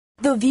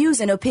The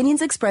views and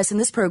opinions expressed in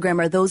this program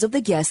are those of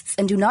the guests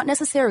and do not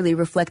necessarily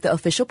reflect the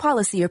official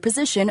policy or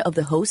position of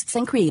the hosts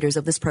and creators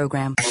of this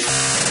program.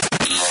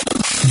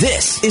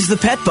 This is the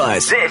Pet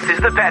Buzz. This is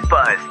the Pet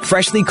Buzz.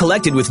 Freshly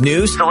collected with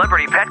news,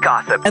 Celebrity pet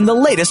gossip, and the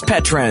latest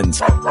pet trends.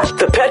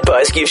 The Pet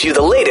Buzz gives you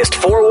the latest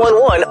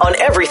 411 on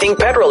everything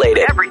pet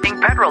related.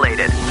 everything pet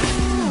related.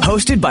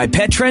 Hosted by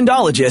pet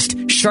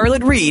trendologist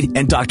Charlotte Reed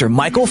and Dr.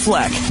 Michael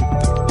Fleck.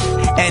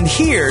 And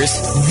here's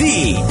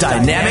the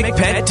Dynamic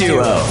Pet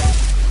Duo.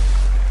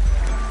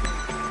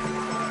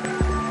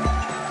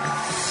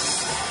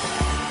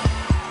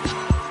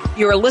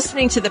 You're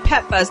listening to the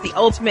Pet Buzz, the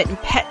ultimate in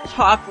pet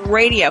talk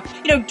radio.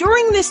 You know,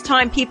 during this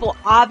time, people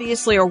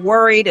obviously are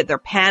worried and they're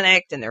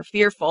panicked and they're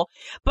fearful.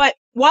 But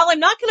while I'm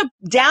not going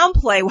to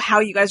downplay how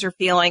you guys are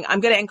feeling,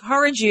 I'm going to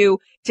encourage you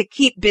to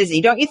keep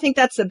busy. Don't you think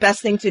that's the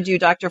best thing to do,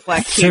 Dr.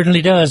 Fleck? It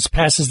certainly does.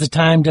 Passes the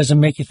time, doesn't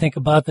make you think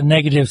about the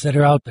negatives that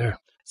are out there.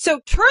 So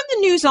turn the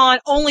news on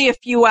only a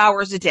few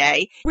hours a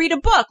day. Read a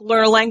book,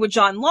 learn a language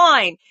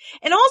online.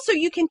 And also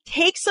you can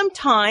take some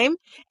time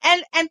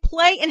and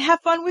play and have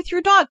fun with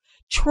your dog.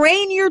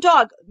 Train your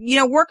dog,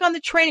 work on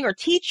the training or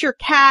teach your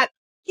cat,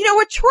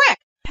 a trick.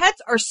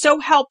 Pets are so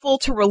helpful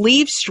to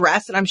relieve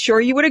stress, and I'm sure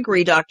you would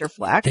agree, Dr.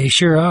 Fleck. They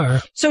sure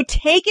are. So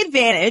take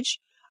advantage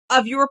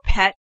of your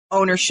pet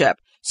ownership.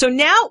 So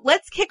now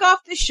let's kick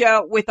off the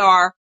show with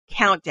our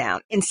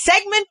countdown. In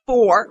segment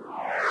 4,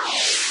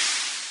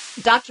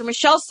 Dr.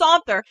 Michelle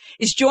Saunther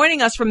is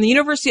joining us from the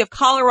University of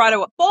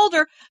Colorado at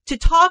Boulder to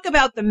talk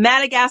about the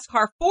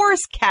Madagascar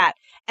forest cat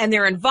and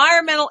their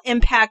environmental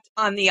impact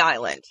on the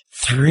island.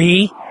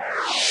 3,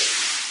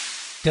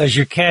 does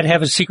your cat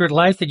have a secret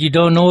life that you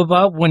don't know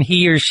about when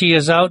he or she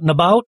is out and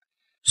about?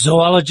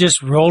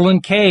 Zoologist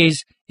Roland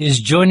Kays is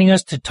joining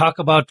us to talk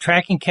about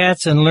tracking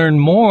cats and learn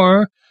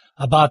more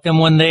about them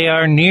when they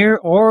are near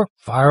or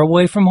far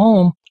away from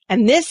home.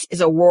 And this is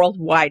a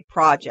worldwide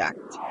project.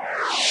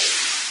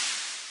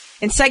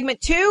 In segment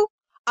 2,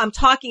 I'm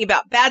talking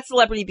about bad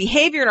celebrity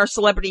behavior in our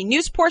celebrity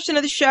news portion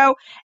of the show.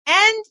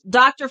 And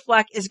Dr.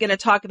 Fleck is going to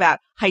talk about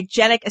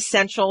hygienic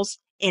essentials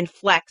in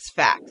Fleck's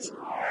Facts.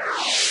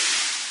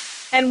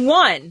 And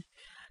 1,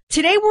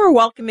 today we're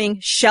welcoming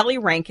Shelley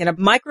Rankin, a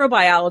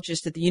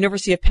microbiologist at the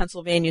University of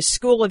Pennsylvania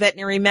School of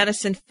Veterinary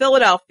Medicine,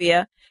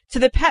 Philadelphia, to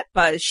the Pet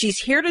Buzz. She's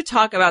here to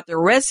talk about the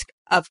risk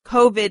of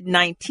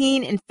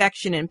COVID-19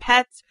 infection in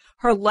pets.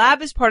 Her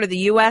lab is part of the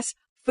U.S.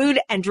 Food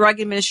and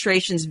Drug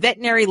Administration's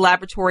Veterinary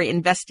Laboratory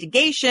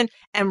Investigation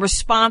and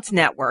Response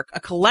Network, a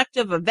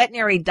collective of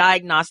veterinary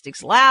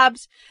diagnostics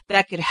labs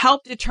that could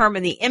help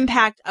determine the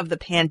impact of the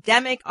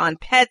pandemic on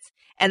pets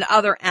and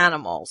other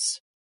animals.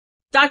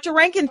 Dr.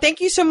 Rankin,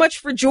 thank you so much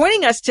for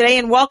joining us today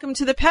and welcome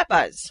to the Pet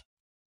Buzz.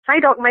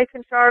 Hi, Dr. Mike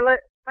and Charlotte.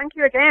 Thank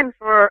you again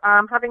for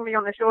having me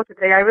on the show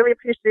today. I really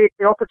appreciate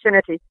the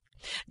opportunity.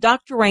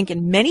 Dr.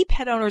 Rankin, many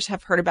pet owners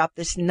have heard about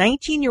this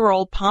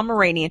 19-year-old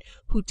Pomeranian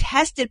who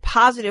tested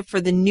positive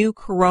for the new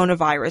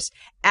coronavirus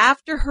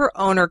after her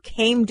owner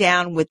came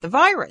down with the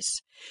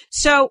virus.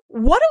 So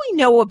what do we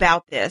know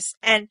about this?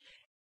 And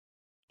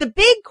the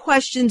big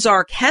questions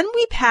are, can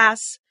we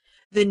pass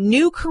the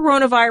new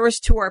coronavirus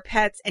to our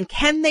pets, and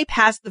can they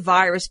pass the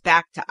virus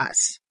back to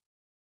us?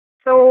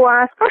 So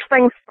first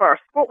things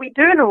first, what we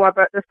do know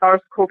about the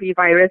SARS-CoV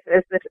virus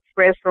is that it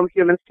spreads from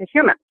humans to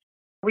humans.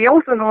 We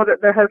also know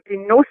that there has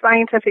been no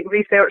scientific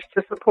research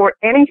to support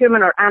any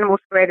human or animal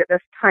spread at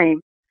this time.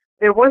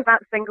 There was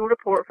that single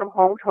report from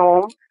Hong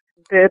Kong.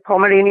 The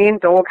Pomeranian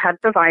dog had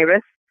the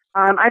virus.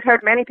 I've heard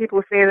many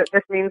people say that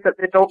this means that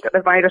the dog got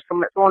the virus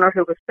from its owner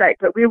who was sick,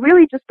 but we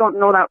really just don't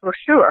know that for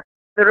sure.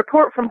 The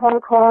report from Hong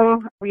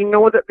Kong, we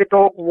know that the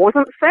dog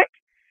wasn't sick.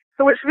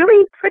 So it's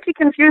really pretty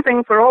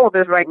confusing for all of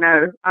us right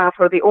now,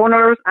 for the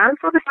owners and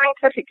for the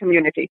scientific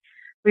community.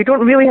 We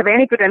don't really have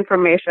any good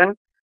information.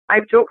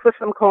 I've joked with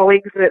some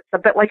colleagues that it's a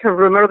bit like a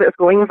rumour that's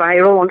going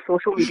viral on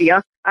social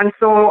media. And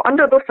so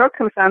under those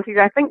circumstances,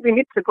 I think we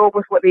need to go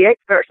with what the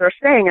experts are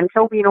saying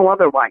until we know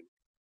otherwise.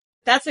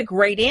 That's a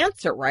great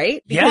answer,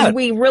 right? Because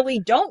we really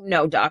don't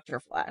know, Dr.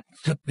 Fleck.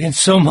 And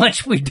so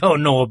much we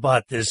don't know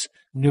about this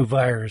new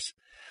virus.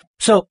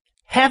 So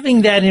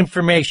having that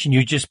information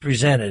you just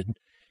presented,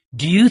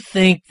 do you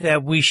think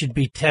that we should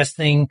be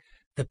testing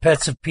the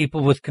pets of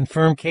people with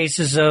confirmed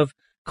cases of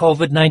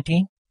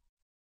COVID-19?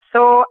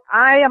 So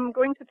I am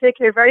going to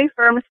take a very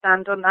firm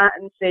stand on that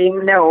and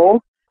saying no,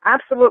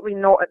 absolutely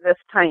not at this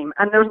time.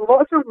 And there's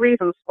lots of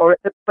reasons for it,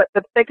 but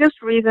the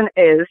biggest reason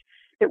is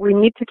that we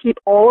need to keep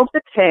all of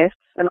the tests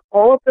and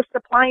all of the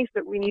supplies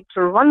that we need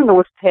to run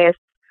those tests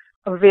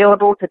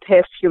available to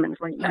test humans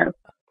right now.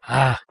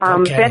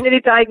 Okay. Veterinary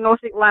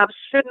diagnostic labs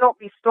should not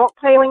be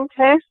stockpiling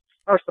tests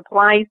or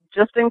supplies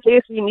just in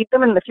case we need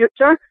them in the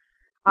future.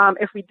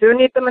 If we do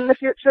need them in the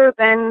future,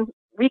 then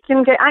we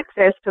can get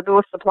access to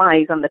those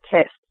supplies and the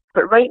tests.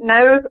 But right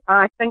now,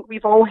 I think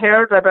we've all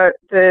heard about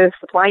the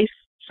supply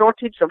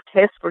shortage of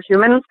tests for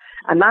humans,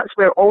 and that's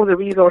where all the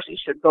resources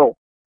should go.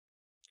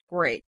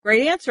 Great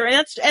answer.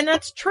 And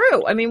that's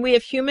true. I mean, we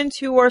have humans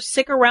who are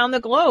sick around the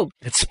globe.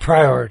 It's a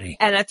priority.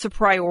 And that's a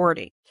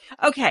priority.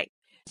 Okay.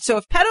 So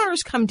if pet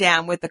owners come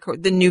down with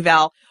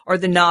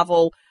the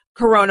novel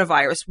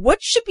coronavirus,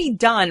 what should be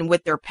done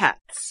with their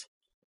pets?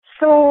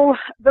 So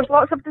there's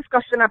lots of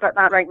discussion about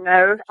that right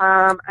now,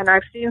 and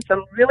I've seen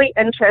some really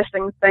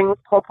interesting things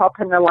pop up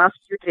in the last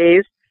few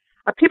days.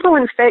 People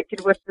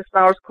infected with the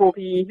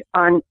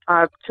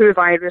SARS-CoV-2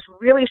 virus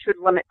really should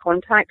limit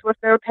contact with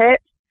their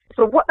pets.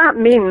 So what that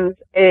means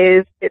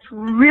is it's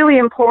really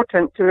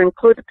important to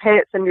include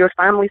pets in your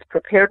family's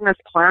preparedness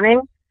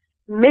planning.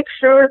 Make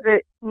sure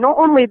that not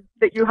only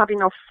that you have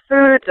enough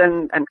food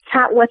and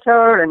cat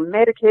litter and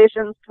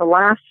medications to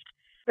last,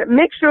 but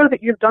make sure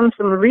that you've done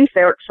some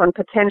research on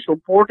potential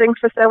boarding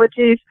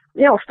facilities.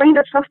 Find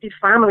a trusted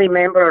family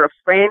member or a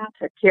friend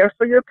to care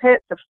for your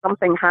pets if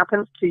something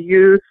happens to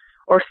you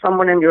or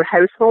someone in your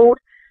household.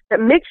 But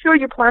make sure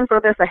you plan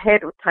for this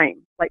ahead of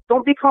time. Like,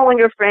 don't be calling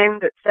your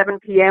friend at 7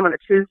 p.m. on a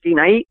Tuesday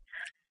night.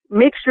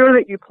 Make sure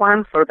that you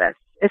plan for this,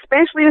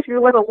 especially if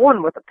you live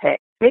alone with a pet.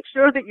 Make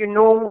sure that you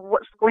know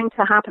what's going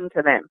to happen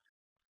to them.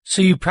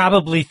 So you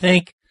probably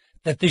think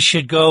that this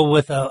should go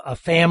with a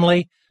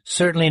family,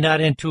 certainly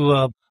not into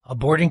a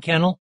boarding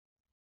kennel?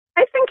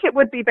 I think it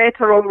would be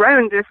better all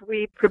round if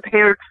we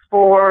prepared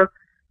for,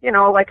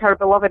 like our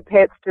beloved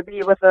pets to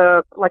be with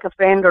a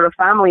friend or a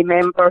family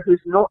member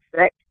who's not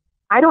sick.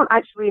 I don't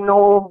actually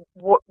know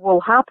what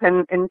will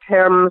happen in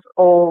terms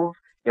of,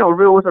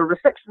 rules or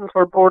restrictions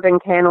for boarding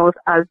kennels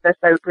as this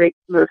outbreak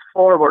moves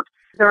forward.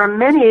 There are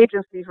many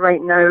agencies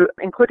right now,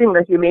 including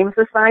the Humane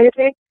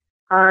Society,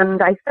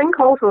 and I think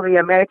also the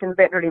American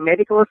Veterinary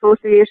Medical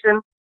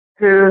Association,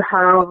 who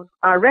have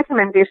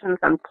recommendations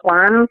and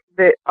plans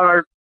that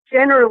are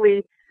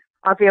generally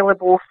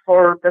available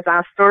for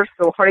disasters,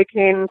 so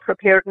hurricane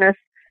preparedness.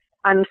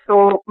 And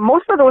so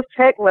most of those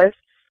checklists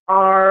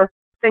are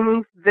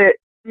things that,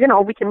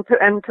 we can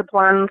put into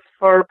plans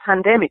for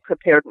pandemic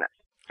preparedness.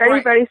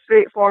 Very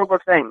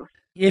straightforward things.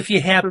 If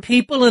you have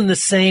people in the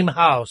same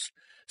house,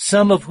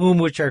 some of whom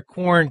which are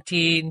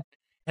quarantined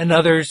and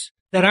others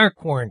that aren't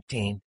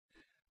quarantined,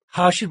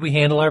 how should we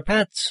handle our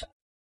pets?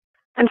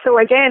 And so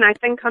again, I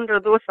think under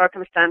those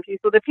circumstances,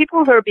 so the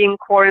people who are being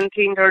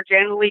quarantined are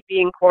generally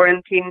being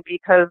quarantined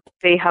because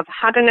they have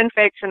had an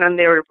infection and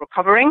they're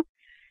recovering,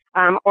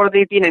 or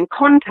they've been in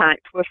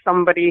contact with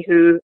somebody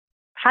who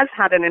has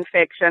had an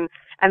infection,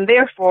 and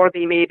therefore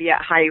they may be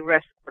at high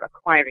risk for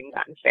acquiring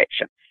that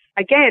infection.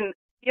 Again,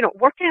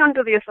 working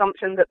under the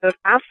assumption that there's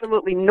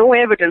absolutely no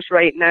evidence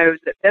right now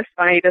that this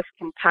virus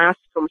can pass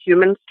from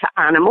humans to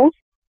animals,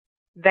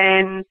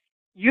 then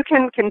you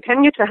can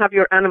continue to have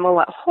your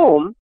animal at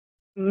home,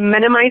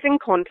 minimizing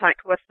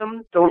contact with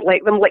them. Don't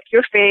let them lick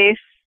your face.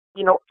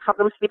 Have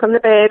them sleep on the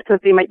bed because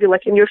they might be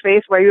licking your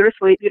face while you're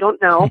asleep. You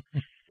don't know.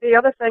 The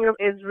other thing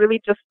is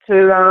really just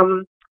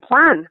to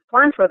plan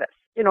for this.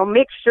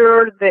 Make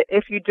sure that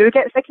if you do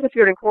get sick, if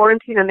you're in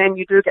quarantine and then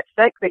you do get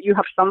sick, that you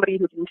have somebody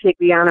who can take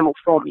the animal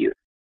from you.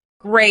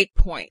 Great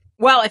point.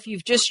 Well, if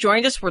you've just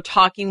joined us, we're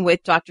talking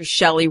with Dr.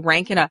 Shelley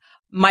Rankin, a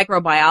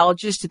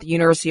microbiologist at the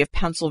University of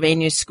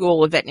Pennsylvania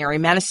School of Veterinary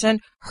Medicine.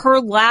 Her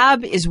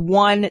lab is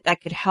one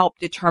that could help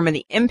determine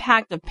the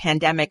impact of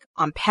pandemic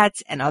on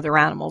pets and other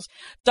animals.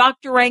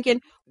 Dr.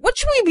 Rankin, what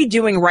should we be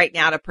doing right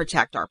now to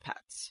protect our pets?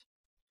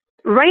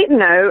 Right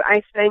now,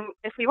 I think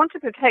if we want to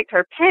protect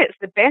our pets,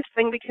 the best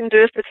thing we can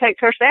do is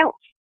protect ourselves.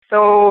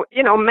 So,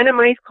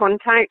 minimize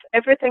contact.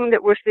 Everything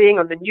that we're seeing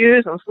on the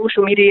news, on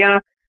social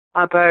media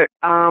about,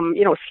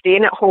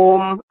 staying at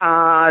home,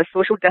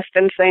 social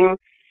distancing.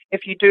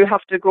 If you do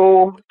have to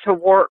go to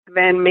work,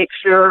 then make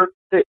sure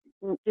that,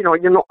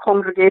 you're not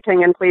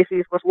congregating in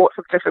places with lots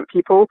of different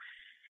people.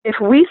 If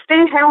we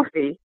stay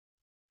healthy,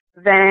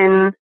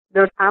 then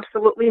there's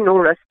absolutely no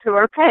risk to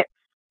our pets.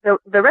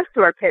 The risk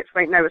to our pets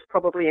right now is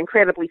probably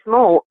incredibly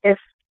small, if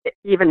it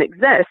even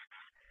exists.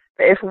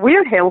 But if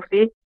we're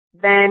healthy,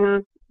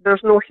 then there's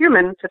no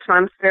human to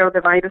transfer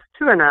the virus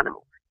to an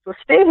animal. So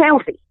stay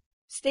healthy.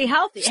 Stay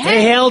healthy.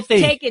 Stay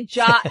healthy. Take a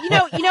job. You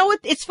know what?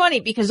 It's funny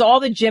because all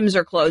the gyms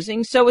are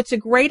closing, so it's a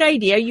great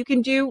idea. You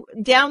can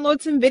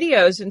download some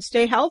videos and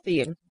stay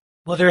healthy.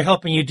 Well, they're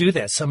helping you do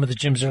that. Some of the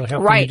gyms are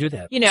helping you do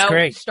that. It's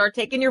great. Start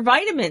taking your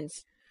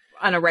vitamins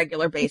on a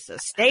regular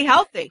basis. Stay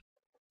healthy.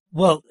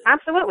 Well,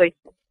 absolutely.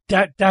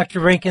 Dr.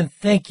 Rankin,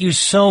 thank you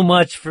so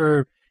much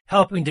for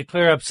helping to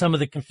clear up some of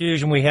the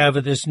confusion we have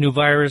with this new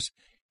virus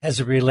as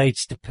it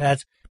relates to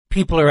pets.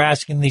 People are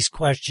asking these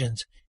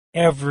questions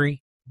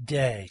every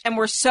day. And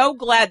we're so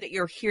glad that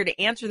you're here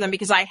to answer them,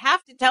 because I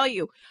have to tell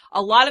you,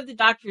 a lot of the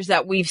doctors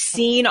that we've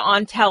seen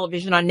on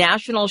television, on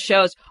national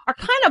shows, are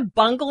kind of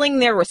bungling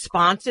their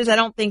responses. I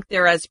don't think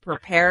they're as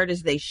prepared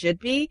as they should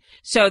be.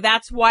 So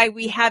that's why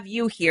we have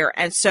you here.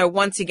 And so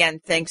once again,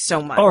 thanks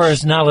so much. Or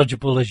as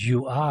knowledgeable as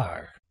you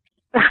are.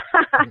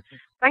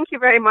 Thank you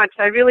very much.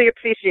 I really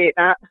appreciate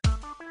that.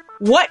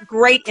 What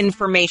great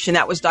information.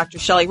 That was Dr.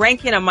 Shelley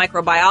Rankin, a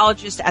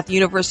microbiologist at the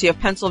University of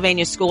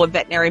Pennsylvania School of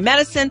Veterinary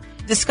Medicine,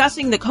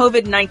 discussing the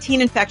COVID-19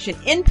 infection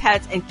in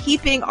pets and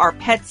keeping our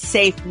pets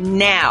safe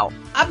now.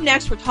 Up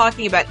next, we're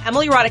talking about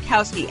Emily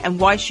Ratajkowski and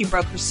why she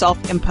broke her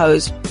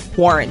self-imposed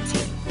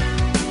quarantine.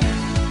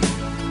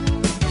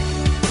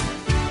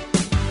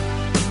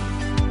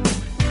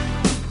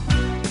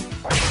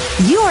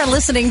 You are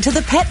listening to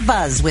The Pet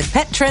Buzz with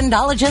pet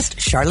trendologist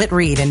Charlotte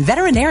Reed and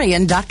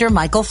veterinarian Dr.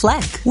 Michael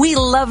Fleck. We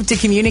love to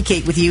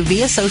communicate with you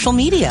via social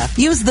media.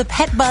 Use the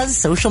Pet Buzz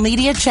social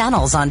media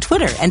channels on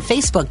Twitter and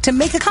Facebook to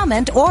make a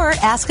comment or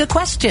ask a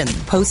question.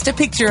 Post a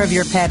picture of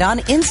your pet on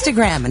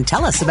Instagram and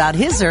tell us about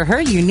his or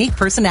her unique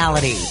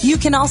personality. You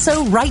can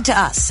also write to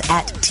us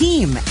at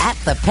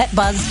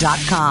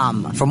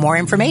team@thepetbuzz.com. For more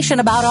information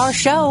about our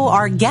show,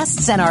 our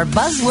guests, and our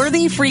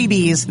buzzworthy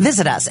freebies,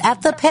 visit us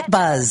at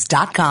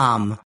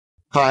thepetbuzz.com.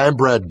 Hi, I'm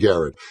Brad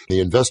Garrett. The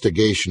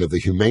investigation of the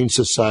Humane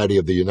Society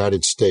of the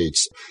United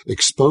States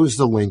exposed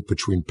the link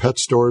between pet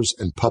stores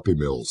and puppy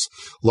mills.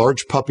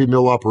 Large puppy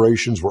mill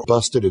operations were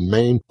busted in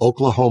Maine,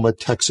 Oklahoma,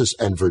 Texas,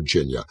 and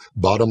Virginia.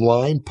 Bottom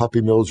line,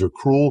 puppy mills are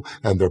cruel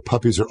and their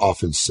puppies are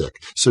often sick.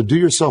 So do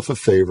yourself a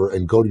favor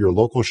and go to your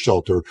local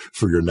shelter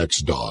for your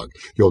next dog.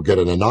 You'll get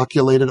an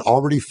inoculated,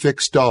 already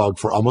fixed dog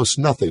for almost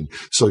nothing.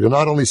 So you'll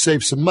not only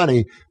save some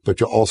money,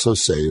 but you'll also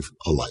save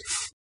a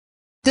life.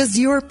 Does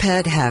your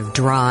pet have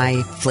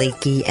dry,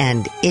 flaky,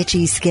 and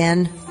itchy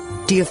skin?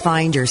 Do you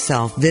find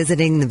yourself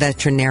visiting the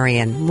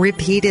veterinarian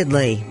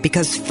repeatedly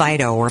because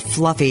Fido or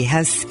Fluffy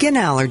has skin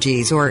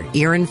allergies or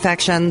ear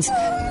infections?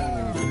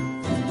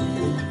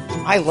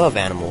 I love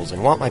animals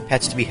and want my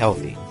pets to be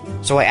healthy.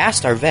 So I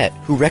asked our vet,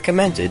 who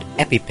recommended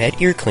EpiPet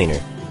Ear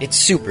Cleaner. It's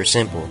super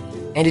simple,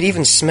 and it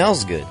even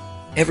smells good.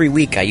 Every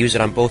week I use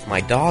it on both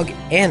my dog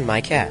and my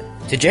cat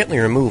to gently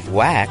remove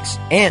wax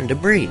and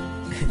debris.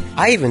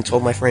 I even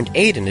told my friend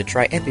Aiden to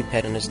try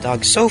EpiPet on his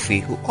dog Sophie,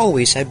 who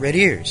always had red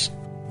ears.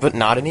 But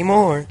not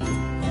anymore.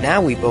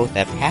 Now we both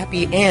have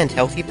happy and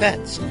healthy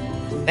pets.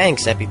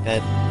 Thanks,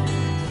 EpiPet.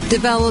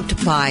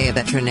 Developed by a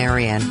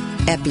veterinarian,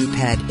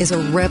 EpiPet is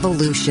a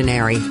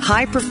revolutionary,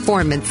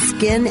 high-performance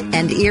skin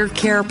and ear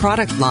care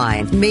product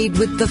line made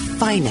with the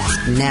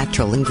finest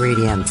natural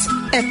ingredients.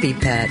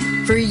 EpiPet,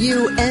 for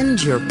you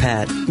and your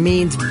pet,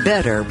 means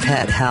better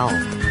pet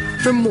health.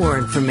 For more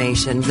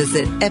information,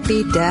 visit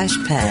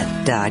epi-pet.com.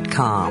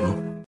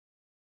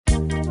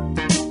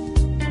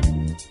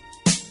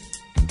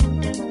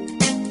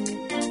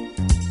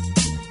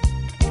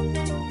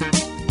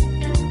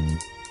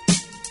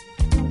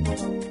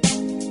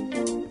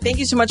 Thank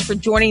you so much for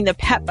joining the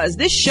Pet Buzz.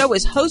 This show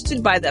is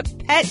hosted by the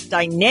Pet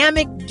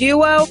Dynamic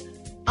Duo.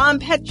 I'm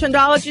pet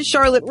trendologist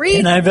Charlotte Reed.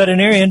 And I'm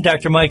veterinarian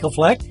Dr. Michael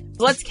Fleck.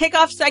 Let's kick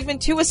off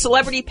segment 2 with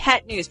celebrity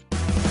pet news.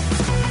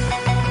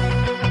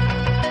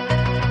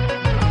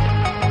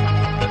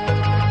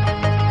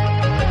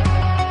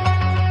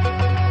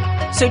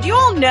 So do you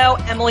all know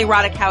Emily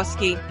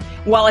Ratajkowski?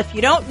 Well, if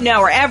you don't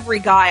know her, every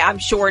guy I'm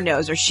sure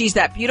knows her. She's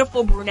that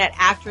beautiful brunette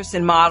actress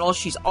and model.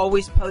 She's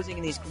always posing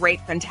in these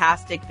great,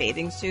 fantastic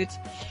bathing suits.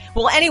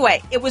 Well,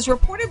 anyway, it was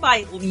reported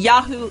by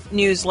Yahoo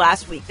News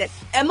last week that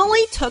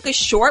Emily took a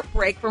short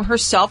break from her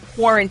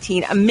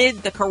self-quarantine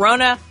amid the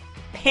corona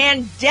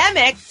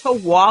pandemic to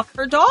walk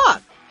her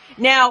dog.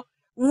 Now,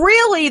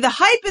 really, the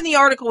hype in the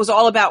article was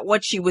all about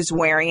what she was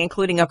wearing,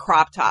 including a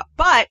crop top.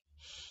 But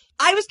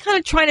I was kind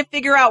of trying to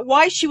figure out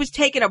why she was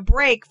taking a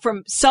break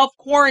from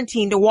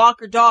self-quarantine to walk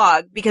her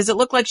dog, because it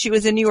looked like she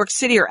was in New York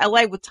City or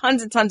LA with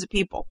tons and tons of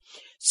people.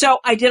 So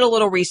I did a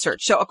little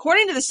research. So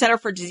according to the Center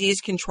for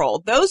Disease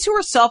Control, those who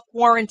are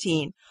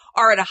self-quarantined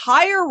are at a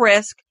higher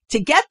risk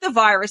to get the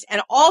virus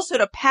and also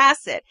to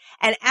pass it.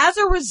 And as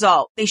a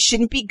result, they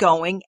shouldn't be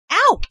going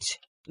out.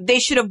 They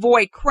should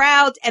avoid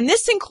crowds. And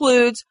this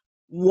includes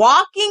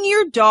walking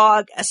your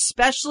dog,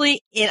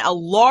 especially in a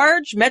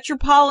large,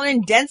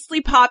 metropolitan, densely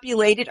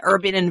populated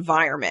urban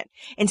environment.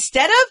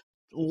 Instead of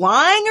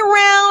lying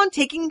around,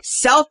 taking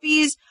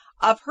selfies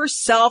of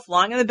herself,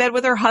 lying in the bed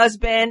with her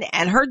husband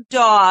and her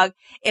dog,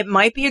 it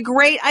might be a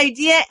great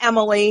idea,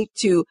 Emily,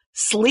 to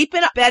sleep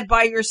in a bed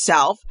by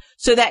yourself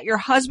so that your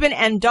husband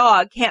and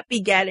dog can't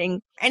be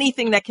getting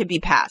anything that could be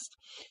passed.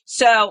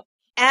 So,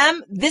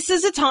 this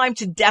is a time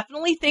to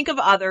definitely think of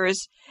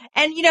others.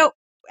 And, you know,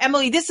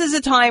 Emily, this is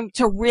a time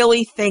to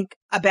really think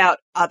about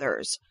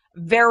others.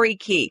 Very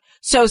key.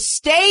 So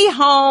stay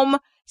home,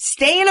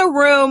 stay in a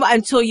room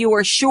until you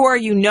are sure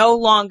you no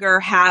longer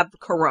have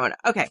corona.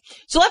 Okay,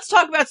 so let's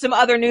talk about some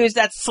other news,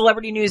 that's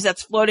celebrity news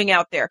that's floating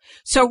out there.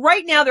 So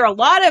right now there are a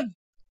lot of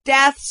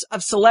deaths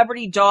of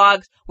celebrity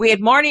dogs. We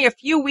had Marnie a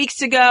few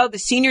weeks ago, the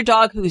senior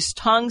dog whose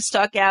tongue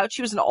stuck out.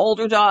 She was an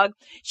older dog.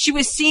 She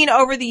was seen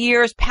over the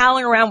years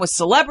palling around with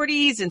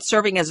celebrities and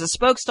serving as a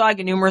spokesdog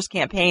in numerous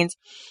campaigns.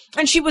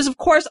 And she was, of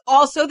course,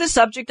 also the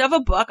subject of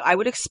a book. I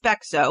would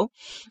expect so.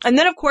 And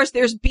then, of course,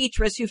 there's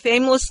Beatrice, who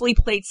famously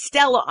played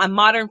Stella on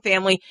Modern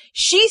Family.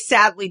 She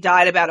sadly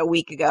died about a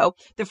week ago.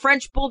 The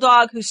French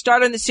bulldog who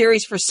starred in the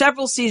series for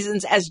several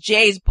seasons as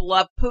Jay's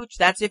beloved pooch.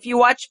 That's if you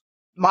watch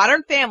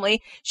Modern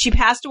Family. She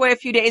passed away a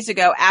few days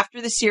ago after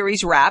the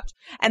series wrapped.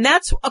 And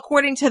that's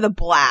according to The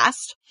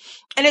Blast.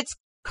 And it's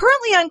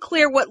currently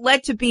unclear what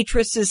led to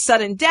Beatrice's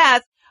sudden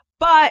death,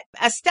 But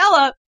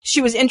Estella,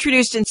 she was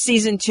introduced in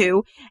season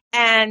 2,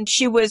 and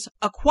she was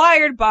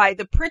acquired by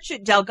the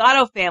Pritchett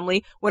Delgado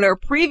family when her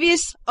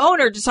previous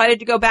owner decided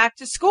to go back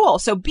to school.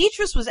 So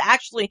Beatrice was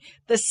actually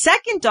the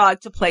second dog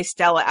to play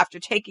Stella after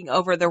taking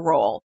over the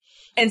role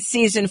in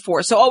season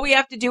 4. So all we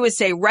have to do is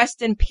say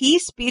rest in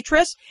peace,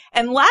 Beatrice.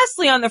 And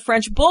lastly, on the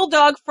French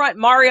Bulldog front,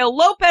 Mario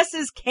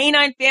Lopez's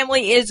canine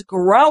family is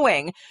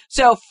growing.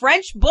 So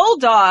French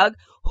Bulldog,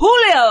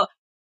 Julio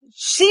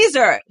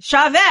Cesar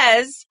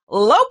Chavez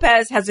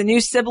Lopez has a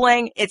new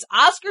sibling. It's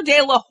Oscar de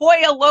la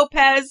Hoya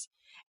Lopez.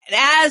 And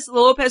as the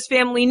Lopez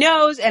family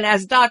knows, and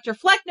as Dr.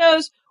 Fleck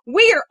knows,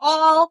 we are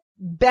all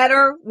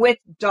better with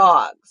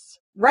dogs.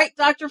 Right,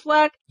 Dr.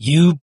 Fleck?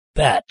 You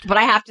bet. But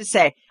I have to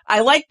say,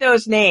 I like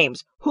those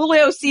names.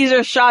 Julio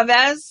Cesar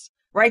Chavez,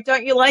 right?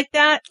 Don't you like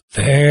that?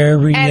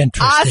 Very and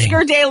interesting.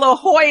 Oscar de la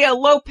Hoya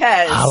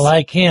Lopez. I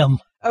like him.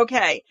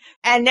 Okay.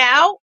 And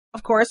now,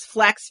 of course,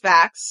 Flex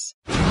Facts.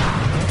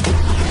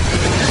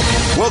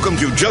 Welcome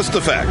to Just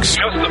the Facts.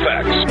 Just the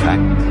Facts.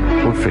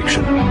 Fact or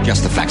fiction?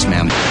 Just the facts,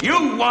 ma'am.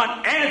 You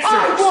want answers.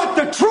 I want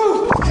the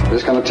truth.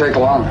 It's going to take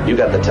long. You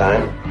got the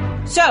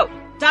time. So,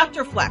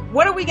 Dr. Fleck,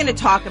 what are we going to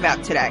talk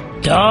about today?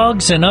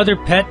 Dogs and other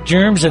pet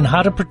germs and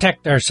how to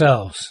protect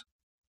ourselves.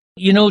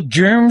 You know,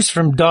 germs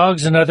from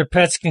dogs and other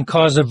pets can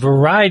cause a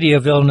variety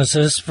of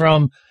illnesses,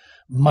 from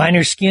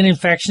minor skin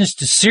infections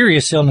to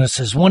serious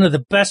illnesses. One of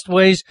the best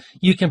ways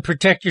you can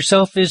protect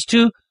yourself is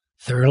to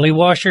thoroughly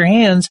wash your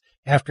hands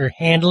after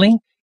handling,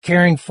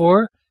 caring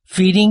for,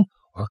 feeding,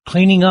 or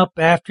cleaning up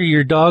after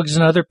your dogs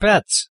and other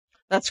pets.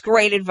 That's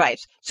great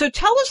advice. So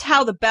tell us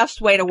how the best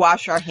way to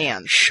wash our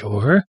hands.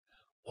 Sure.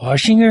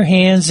 Washing your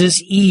hands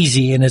is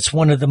easy, and it's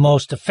one of the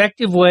most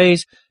effective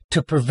ways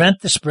to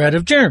prevent the spread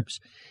of germs.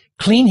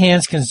 Clean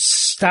hands can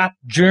stop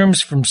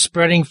germs from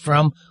spreading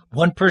from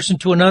one person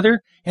to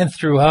another and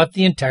throughout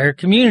the entire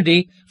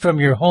community, from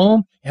your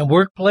home and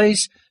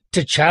workplace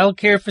to child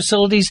care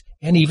facilities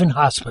and even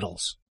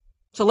hospitals.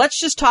 So let's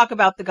just talk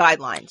about the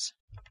guidelines.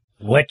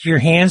 Wet your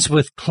hands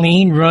with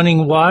clean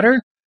running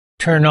water,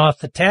 turn off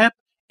the tap,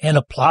 and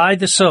apply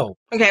the soap.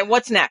 Okay,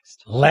 what's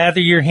next?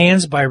 Lather your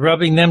hands by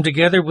rubbing them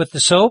together with the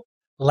soap.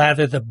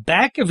 Lather the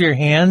back of your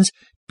hands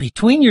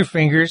between your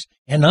fingers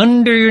and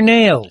under your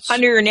nails.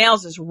 Under your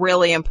nails is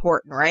really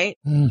important, right?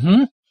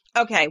 Mm-hmm.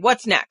 Okay,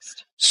 what's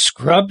next?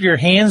 Scrub your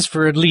hands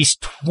for at least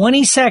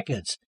 20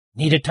 seconds.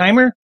 Need a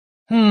timer?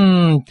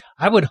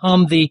 I would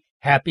hum the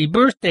Happy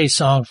Birthday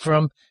song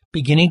from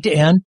beginning to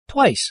end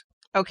twice.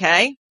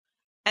 Okay.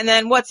 And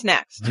then what's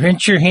next?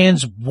 Rinse your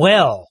hands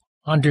well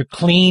under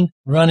clean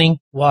running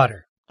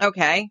water.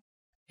 Okay.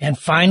 And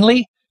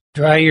finally,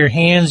 dry your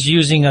hands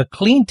using a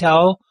clean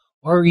towel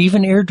or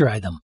even air dry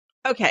them.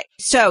 Okay.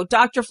 So,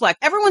 Dr. Fleck,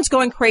 everyone's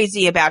going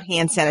crazy about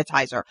hand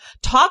sanitizer.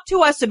 Talk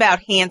to us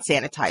about hand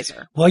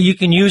sanitizer. Well, you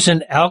can use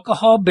an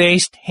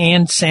alcohol-based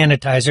hand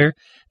sanitizer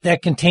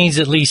that contains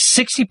at least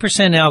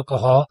 60%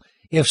 alcohol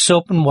if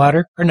soap and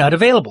water are not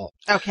available.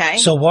 Okay.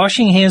 So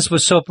washing hands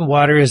with soap and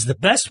water is the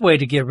best way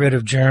to get rid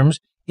of germs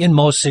in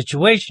most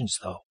situations,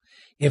 though.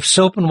 If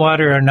soap and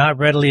water are not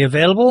readily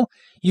available,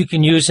 you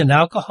can use an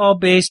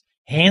alcohol-based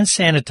hand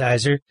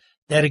sanitizer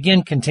that,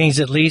 again, contains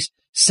at least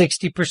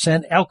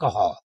 60%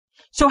 alcohol.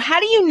 So how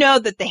do you know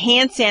that the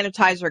hand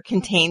sanitizer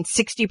contains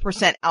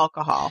 60%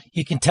 alcohol?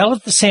 You can tell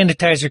if the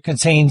sanitizer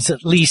contains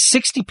at least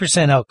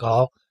 60%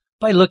 alcohol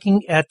by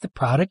looking at the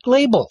product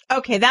label.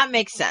 Okay, that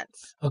makes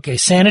sense. Okay,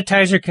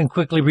 sanitizer can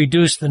quickly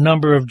reduce the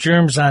number of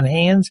germs on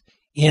hands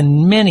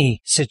in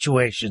many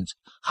situations.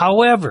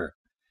 However,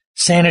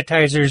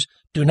 sanitizers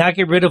do not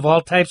get rid of all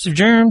types of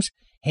germs.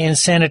 Hand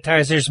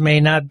sanitizers may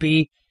not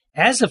be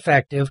as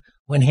effective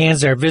when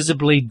hands are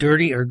visibly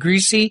dirty or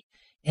greasy,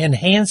 and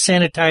hand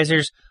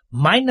sanitizers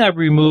might not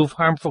remove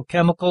harmful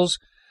chemicals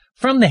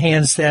from the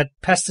hands that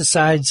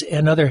pesticides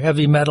and other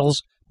heavy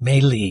metals may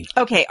leave.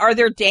 Okay, are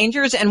there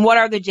dangers, and what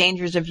are the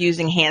dangers of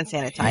using hand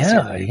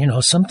sanitizer? Yeah,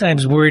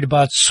 sometimes worried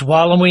about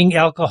swallowing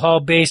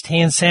alcohol-based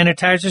hand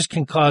sanitizers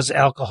can cause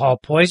alcohol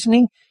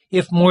poisoning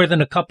if more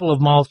than a couple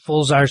of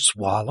mouthfuls are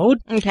swallowed.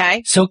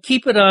 Okay. So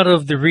keep it out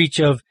of the reach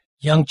of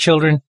young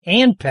children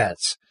and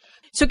pets.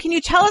 So can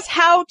you tell us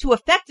how to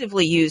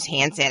effectively use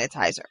hand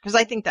sanitizer? Because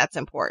I think that's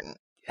important.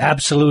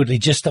 Absolutely.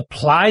 Just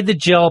apply the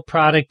gel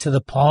product to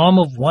the palm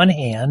of one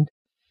hand,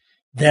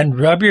 then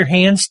rub your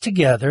hands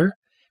together.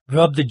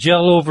 Rub the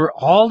gel over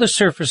all the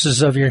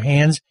surfaces of your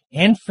hands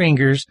and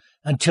fingers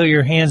until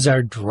your hands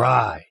are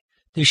dry.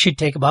 This should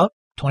take about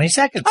 20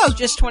 seconds. Oh,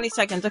 just 20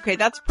 seconds. Okay,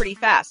 that's pretty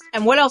fast.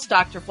 And what else,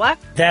 Dr. Fleck?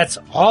 That's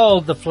all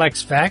the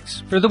Flex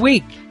Facts for the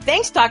week.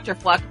 Thanks, Dr.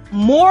 Fleck.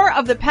 More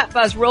of the Pet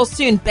Buzz real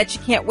soon. Bet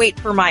you can't wait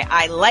for my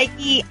I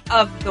Likey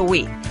of the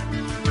week.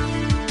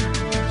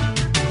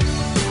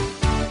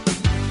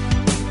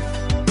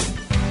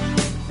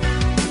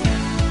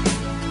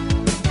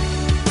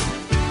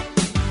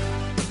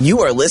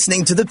 You are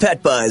listening to The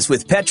Pet Buzz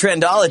with pet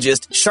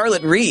trendologist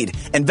Charlotte Reed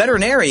and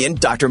veterinarian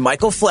Dr.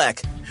 Michael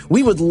Fleck.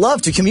 We would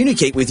love to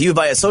communicate with you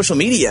via social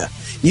media.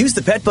 Use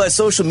the Pet Buzz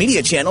social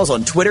media channels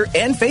on Twitter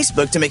and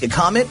Facebook to make a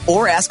comment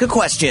or ask a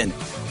question.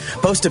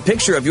 Post a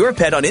picture of your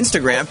pet on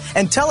Instagram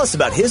and tell us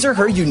about his or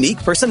her unique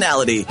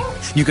personality.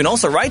 You can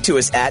also write to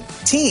us at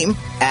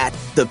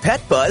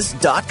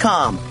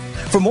team@thepetbuzz.com.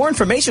 For more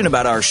information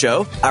about our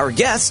show, our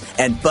guests,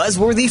 and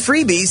buzzworthy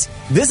freebies,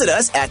 visit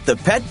us at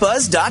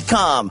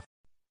ThePetBuzz.com.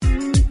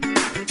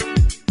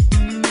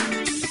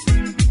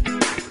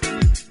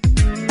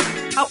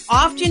 How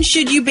often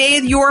should you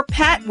bathe your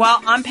pet?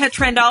 Well, I'm pet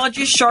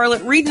trendologist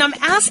Charlotte Reed, and I'm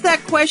asked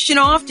that question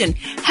often.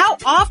 How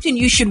often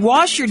you should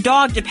wash your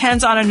dog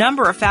depends on a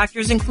number of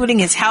factors, including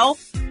his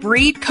health,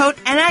 breed, coat,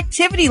 and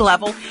activity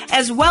level,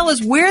 as well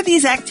as where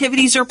these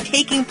activities are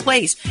taking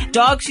place.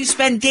 Dogs who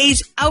spend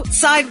days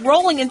outside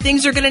rolling and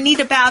things are going to need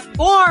a bath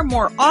far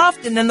more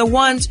often than the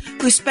ones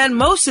who spend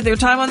most of their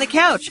time on the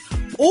couch.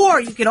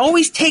 Or you can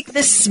always take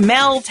the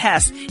smell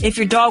test. If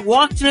your dog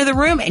walked into the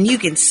room and you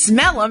can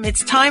smell him,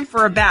 it's time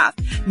for a bath.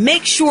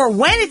 Make sure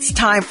when it's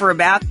time for a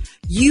bath,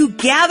 you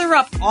gather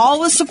up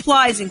all the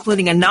supplies,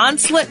 including a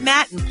non-slip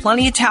mat and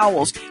plenty of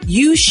towels.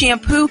 Use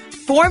shampoo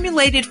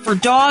formulated for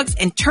dogs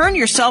and turn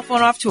your cell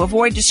phone off to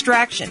avoid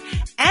distraction.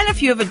 And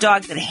if you have a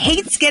dog that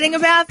hates getting a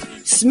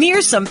bath,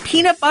 smear some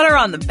peanut butter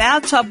on the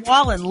bathtub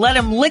wall and let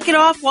him lick it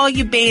off while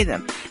you bathe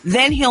him.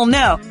 Then he'll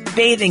know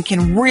bathing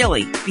can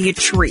really be a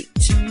treat.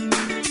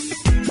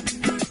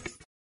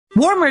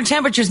 Warmer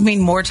temperatures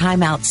mean more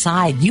time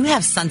outside. You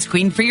have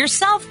sunscreen for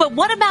yourself, but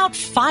what about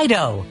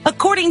Fido?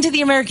 According to the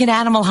American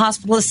Animal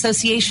Hospital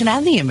Association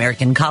and the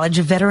American College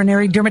of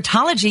Veterinary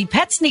Dermatology,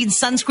 pets need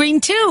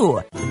sunscreen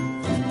too.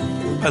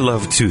 I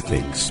love two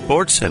things,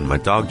 sports and my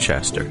dog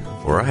Chester.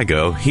 Where I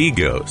go, he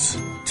goes.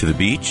 To the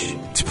beach,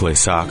 to play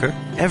soccer,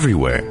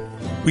 everywhere.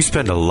 We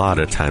spend a lot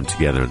of time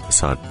together in the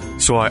sun,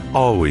 so I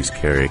always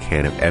carry a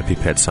can of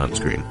EpiPet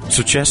sunscreen,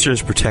 so Chester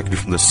is protected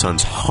from the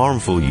sun's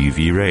harmful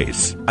UV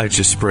rays. I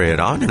just spray it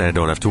on and I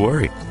don't have to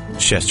worry.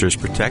 Chester is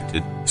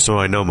protected, so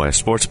I know my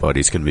sports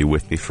buddies can be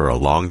with me for a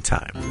long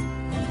time.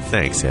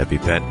 Thanks,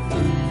 EpiPet.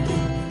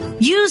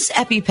 Use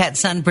EpiPet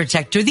Sun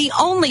Protector, the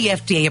only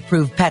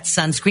FDA-approved pet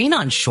sunscreen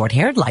on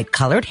short-haired,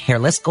 light-colored,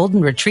 hairless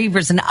golden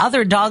retrievers and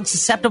other dogs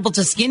susceptible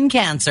to skin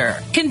cancer.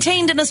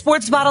 Contained in a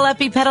sports bottle,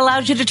 EpiPet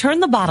allows you to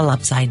turn the bottle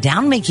upside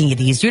down, making it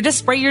easier to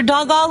spray your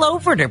dog all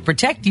over to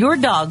protect your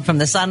dog from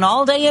the sun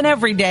all day and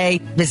every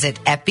day. Visit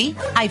epi-pet.com.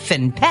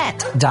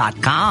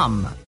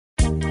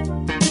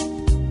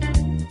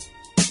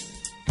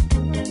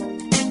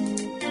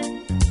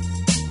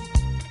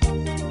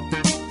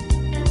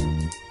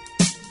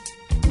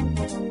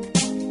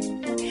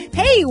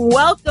 Hey,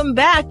 welcome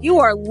back. You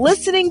are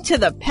listening to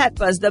the Pet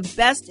Buzz, the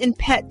best in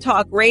pet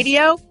talk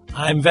radio.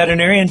 I'm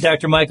veterinarian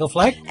Dr. Michael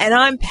Fleck. And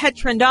I'm pet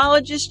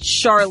trendologist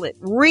Charlotte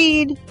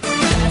Reed.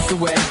 That's the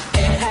way it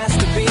has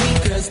to be,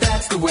 'cause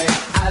that's the way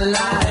I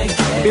like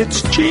it.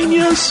 It's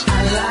genius.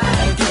 I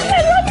like it.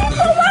 I love you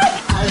so much.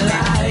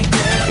 I like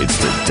it. It's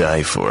to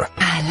die for.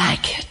 I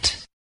like it.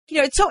 You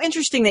know, it's so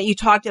interesting that you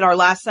talked in our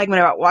last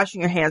segment about washing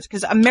your hands,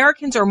 because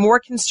Americans are more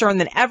concerned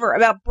than ever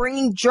about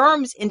bringing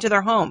germs into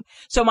their home.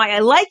 So my I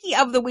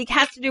likey of the week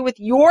has to do with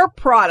your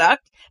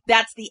product.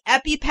 That's the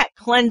EpiPet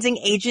Cleansing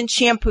Agent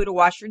Shampoo to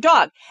wash your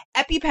dog.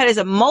 EpiPet is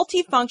a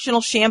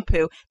multifunctional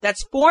shampoo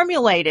that's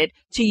formulated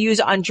to use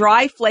on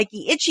dry,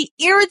 flaky, itchy,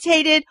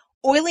 irritated,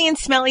 oily and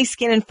smelly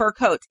skin and fur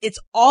coats. It's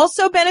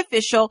also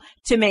beneficial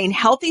to maintain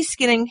healthy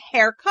skin and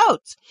hair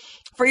coats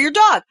for your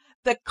dog.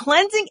 The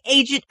cleansing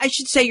agent, I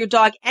should say your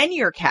dog and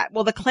your cat.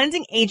 Well, the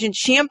cleansing agent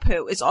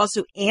shampoo is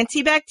also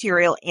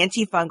antibacterial,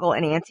 antifungal,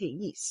 and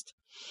anti-yeast.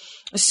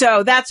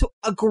 So that's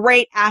a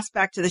great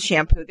aspect of the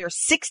shampoo. There are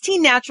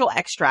 16 natural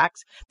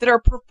extracts that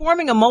are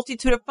performing a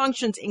multitude of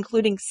functions,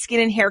 including skin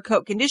and hair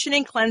coat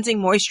conditioning, cleansing,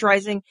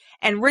 moisturizing,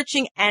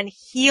 enriching, and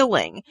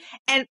healing.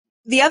 And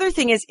the other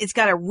thing is it's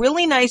got a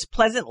really nice,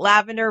 pleasant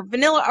lavender,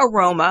 vanilla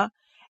aroma.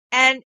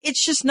 And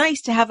it's just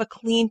nice to have a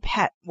clean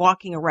pet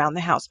walking around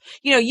the house.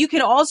 You know, you can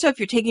also, if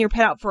you're taking your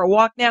pet out for a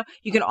walk now,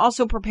 you can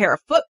also prepare a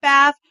foot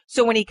bath.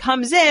 So when he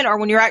comes in or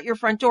when you're at your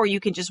front door, you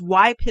can just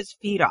wipe his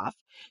feet off.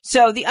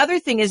 So the other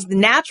thing is the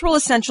natural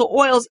essential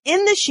oils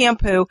in the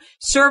shampoo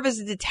serve as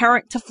a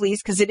deterrent to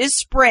fleas, because it is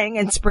spring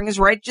and spring is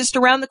right just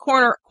around the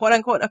corner, quote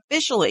unquote,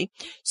 officially.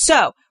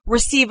 So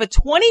receive a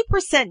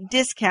 20%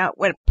 discount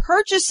when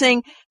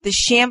purchasing the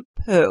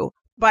shampoo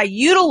by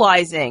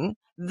utilizing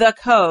the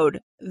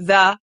code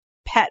ThePetBuzz.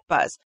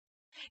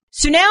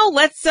 So now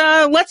let's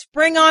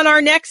bring on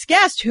our next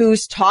guest,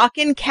 who's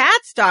talking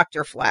cats,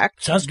 Dr. Fleck.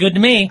 Sounds good to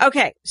me.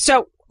 Okay,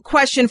 so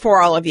question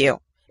for all of you.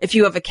 If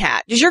you have a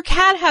cat, does your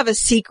cat have a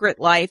secret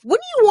life?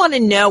 Wouldn't you want to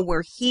know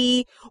where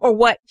he or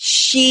what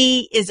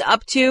she is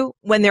up to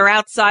when they're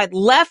outside,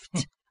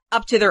 left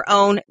up to their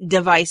own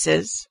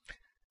devices?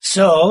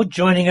 So,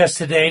 joining us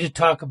today to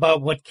talk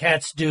about what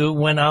cats do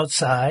when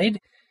outside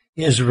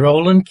is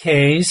Roland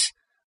Kays,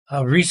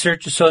 a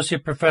research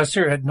associate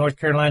professor at North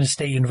Carolina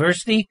State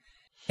University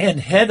and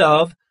head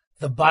of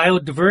the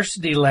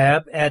Biodiversity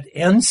Lab at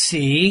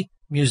NC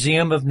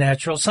Museum of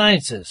Natural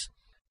Sciences.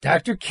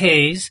 Dr.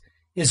 Kays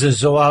is a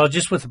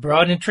zoologist with a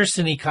broad interest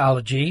in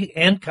ecology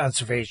and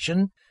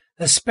conservation,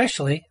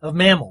 especially of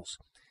mammals.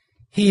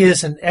 He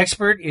is an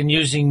expert in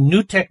using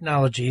new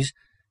technologies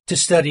to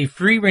study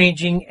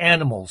free-ranging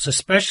animals,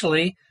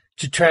 especially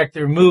to track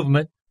their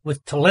movement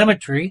with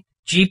telemetry,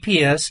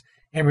 GPS,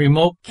 and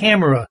remote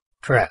camera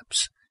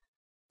traps.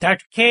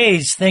 Dr.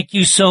 Kays, thank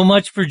you so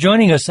much for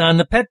joining us on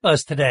the Pet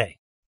Buzz today.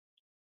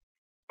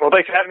 Well,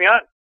 thanks for having me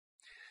on.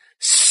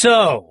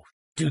 So,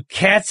 do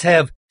cats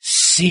have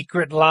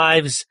secret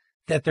lives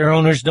that their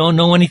owners don't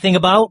know anything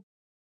about?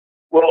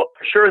 Well,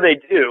 for sure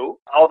they do.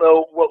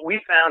 Although what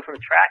we found from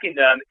tracking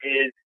them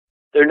is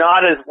they're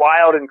not as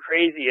wild and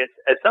crazy as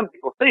some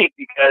people think,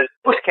 because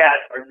most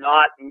cats are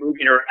not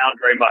moving around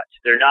very much.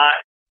 They're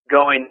not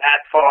going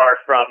that far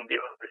from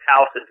the owner's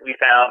houses. We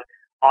found,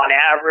 on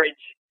average,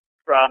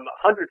 from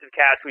hundreds of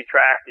cats we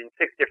tracked in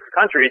 6 different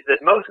countries,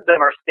 that most of them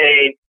are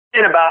staying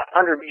in about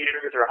 100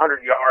 meters or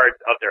 100 yards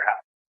of their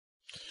house.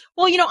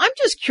 Well, I'm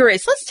just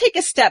curious. Let's take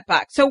a step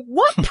back. So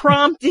what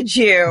prompted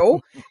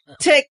you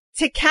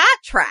to cat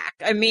track?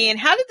 I mean,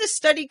 how did this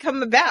study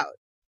come about?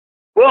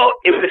 Well,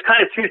 it was kind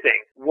of 2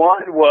 things.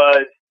 One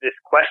was this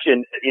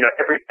question,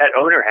 every pet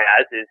owner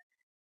has is,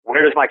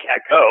 where does my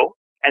cat go?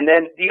 And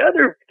then the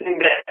other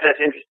thing that's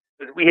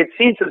interesting is we had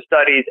seen some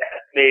studies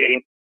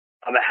estimating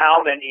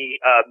how many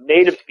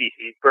native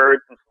species,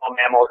 birds and small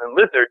mammals and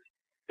lizards,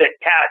 that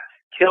cats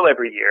kill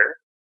every year.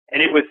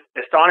 And it was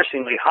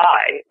astonishingly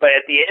high. But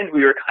at the end,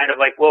 we were kind of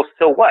like, well,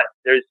 so what?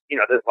 There's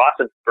lots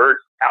of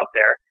birds out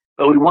there.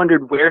 But we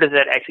wondered, where does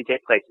that actually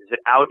take place? Is it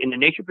out in the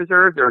nature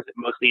preserves, or is it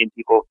mostly in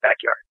people's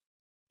backyards?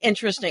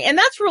 Interesting. And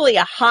that's really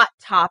a hot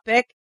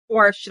topic,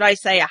 or should I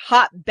say a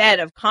hotbed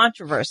of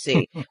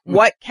controversy,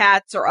 what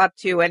cats are up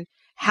to and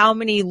how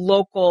many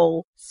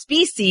local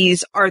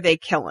species are they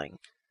killing.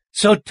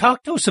 So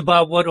talk to us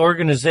about what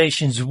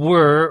organizations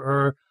were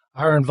or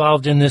are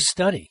involved in this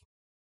study.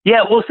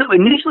 Yeah, well, so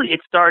initially it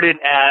started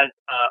as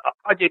a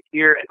project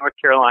here in North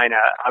Carolina.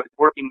 I was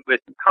working with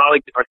some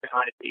colleagues at North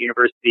Carolina State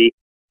University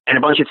and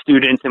a bunch of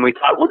students, and we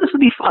thought, well, this would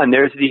be fun.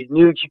 There's these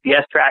new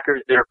GPS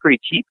trackers that are pretty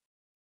cheap.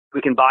 We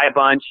can buy a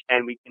bunch,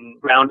 and we can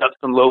round up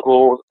some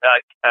local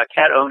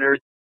cat owners,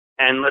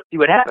 and let's see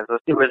what happens.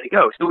 Let's see where they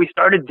go. So we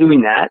started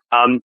doing that,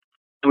 and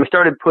we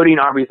started putting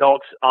our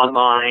results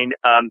online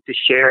to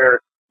share,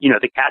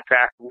 the cat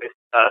track with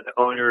the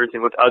owners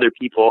and with other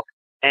people.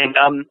 And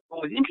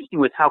what was interesting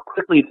was how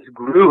quickly this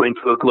grew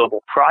into a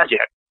global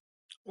project.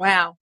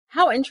 Wow.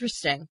 How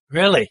interesting.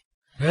 Really?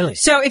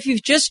 So if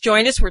you've just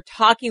joined us, we're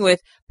talking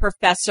with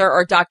Professor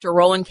or Dr.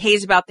 Roland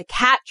Kays about the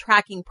cat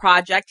tracking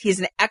project. He's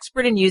an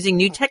expert in using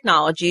new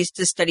technologies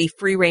to study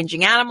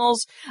free-ranging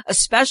animals,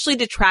 especially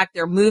to track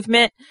their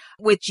movement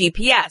with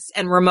GPS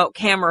and remote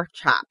camera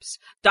traps.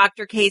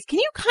 Dr. Kays, can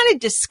you kind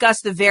of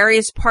discuss the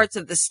various parts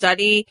of the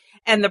study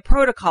and the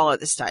protocol of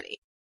the study?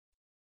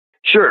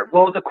 Sure.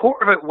 Well, the core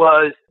of it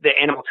was the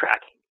animal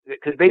tracking,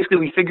 because basically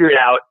we figured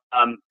out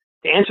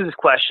to answer this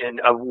question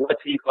of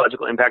what's the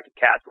ecological impact of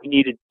cats, we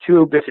needed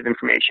 2 bits of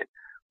information.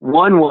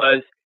 One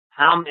was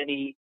how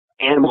many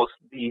animals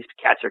these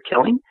cats are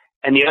killing,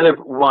 and the other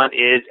one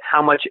is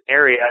how much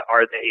area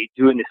are they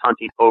doing this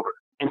hunting over.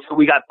 And so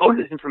we got both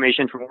this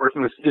information from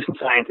working with citizen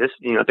scientists,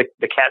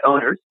 the cat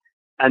owners,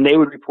 and they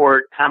would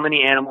report how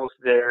many animals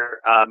their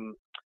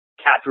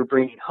cats were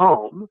bringing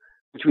home,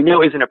 which we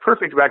know isn't a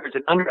perfect record, it's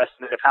an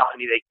underestimate of how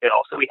many they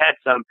kill. So we had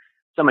some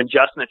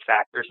adjustment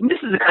factors. And this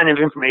is the kind of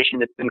information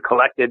that's been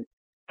collected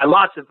by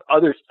lots of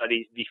other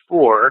studies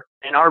before,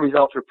 and our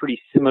results were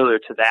pretty similar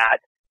to that.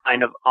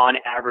 Kind of on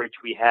average,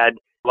 we had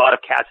a lot of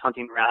cats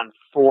hunting around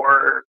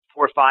 4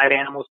 or 5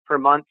 animals per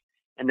month,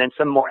 and then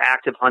some more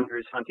active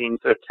hunters hunting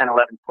sort of 10,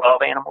 11,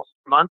 12 animals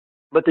per month.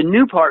 But the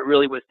new part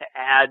really was to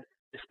add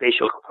the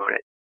spatial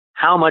component.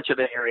 How much of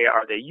an area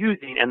are they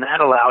using? And that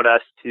allowed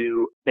us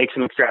to make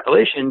some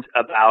extrapolations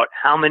about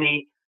how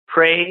many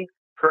prey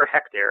per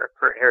hectare,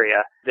 per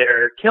area,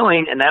 they're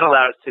killing, and that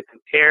allowed us to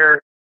compare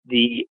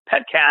the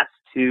pet cats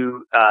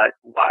to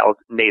wild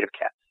native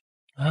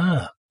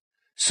cats.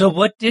 So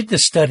what did the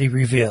study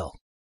reveal?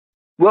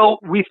 Well,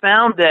 we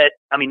found that,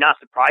 not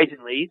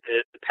surprisingly,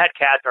 the pet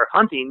cats are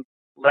hunting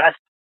less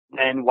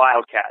than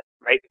wild cats,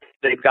 right?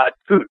 They've got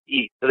food to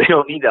eat, so they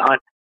don't need to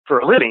hunt for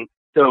a living.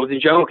 So the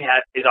jungle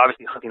cat is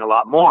obviously hunting a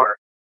lot more,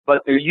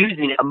 but they're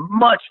using a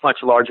much, much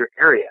larger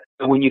area.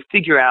 So when you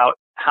figure out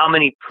how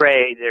many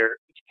prey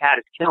each cat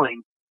is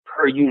killing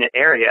per unit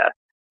area,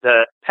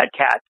 the pet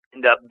cats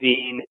end up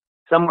being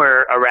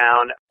somewhere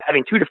around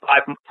having 2 to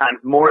 5 times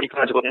more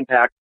ecological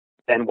impact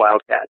than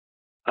wild cats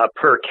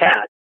per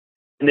cat.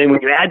 And then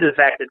when you add to the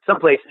fact that some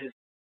places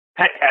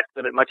pet cats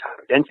live at much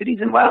higher densities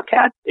than wild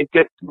cats, it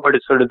gets more to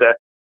sort of the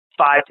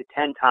 5 to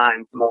 10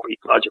 times more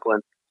ecological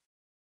impact.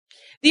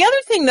 The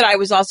other thing that I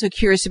was also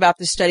curious about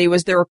the study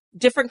was there were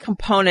different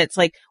components.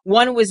 Like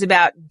one was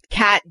about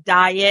cat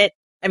diet,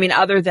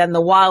 other than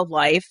the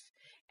wildlife.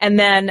 And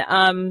then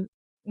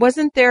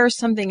wasn't there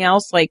something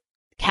else like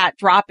cat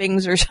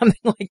droppings or something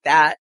like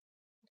that?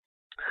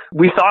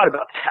 We thought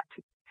about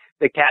that,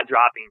 the cat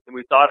droppings, and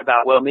we thought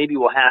about, well, maybe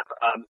we'll have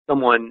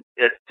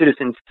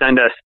citizens send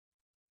us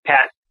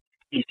cat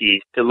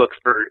species to look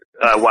for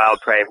wild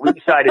prey. We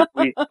decided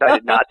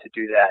not to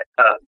do that.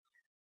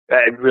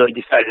 I really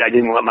decided I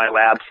didn't want my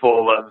lab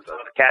full of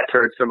cat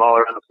turds from all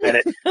around the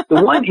planet.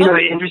 The one,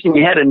 interesting,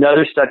 we had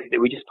another study that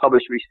we just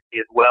published recently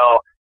as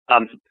well,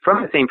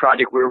 from the same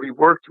project where we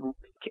worked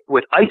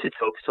with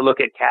isotopes to look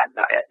at cat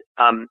diet.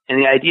 And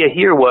the idea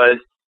here was,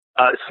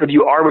 sort of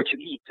you are what you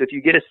eat. So if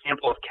you get a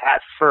sample of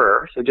cat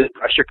fur, so just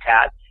brush your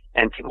cat,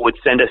 and people would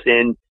send us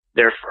in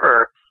their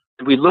fur,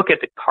 and we look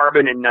at the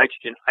carbon and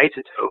nitrogen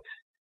isotopes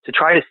to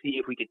try to see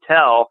if we could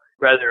tell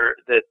whether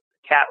the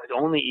cat was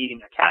only eating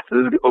the cat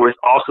food or was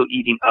also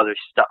eating other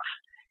stuff.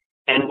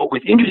 And what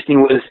was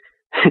interesting was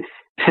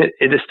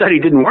the study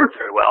didn't work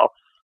very well.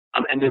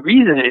 And the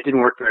reason it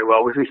didn't work very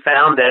well was we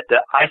found that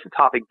the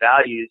isotopic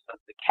values of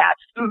the cat's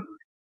food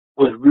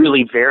was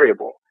really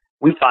variable.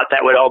 We thought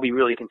that would all be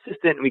really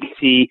consistent, and we could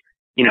see,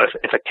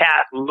 if a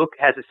cat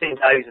has the same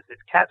values as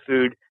its cat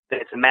food, then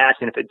it's a match,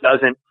 and if it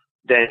doesn't,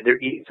 then they're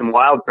eating some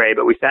wild prey.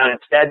 But we found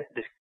instead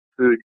this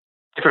food,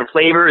 different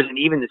flavors, and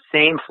even the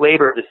same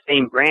flavor of the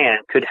same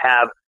brand could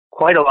have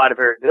quite a lot of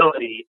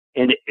variability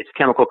in its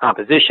chemical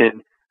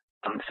composition.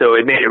 So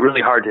it made it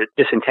really hard to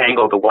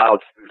disentangle the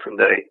wild food from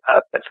the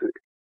pet food.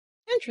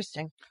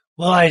 Interesting.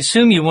 Well, I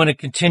assume you want to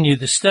continue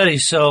the study,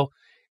 so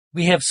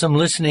we have some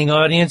listening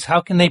audience.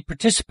 How can they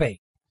participate?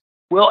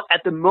 Well,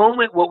 at the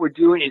moment, what we're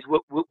doing is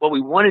what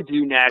we want to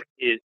do next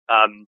is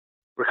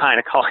we're kind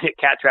of calling it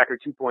Cat Tracker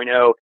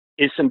 2.0,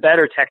 is some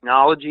better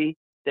technology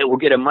that will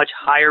get a much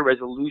higher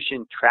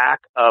resolution track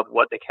of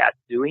what the cat's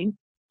doing,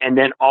 and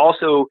then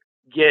also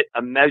get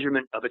a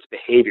measurement of its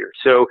behavior.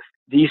 So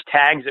these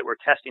tags that we're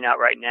testing out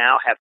right now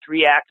have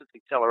 3-axis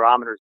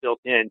accelerometers built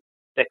in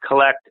that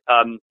collect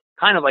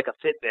kind of like a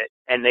Fitbit,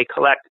 and they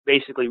collect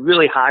basically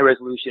really high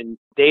resolution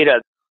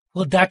data.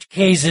 Well, Dr.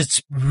 Kays,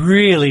 it's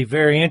really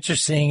very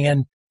interesting,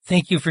 and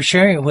thank you for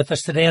sharing it with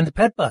us today on the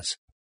Pet Buzz.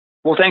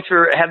 Well, thanks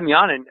for having me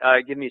on and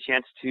giving me a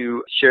chance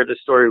to share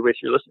this story with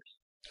your listeners.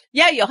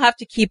 Yeah, you'll have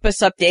to keep us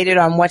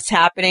updated on what's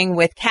happening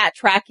with Cat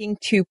Tracking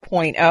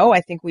 2.0.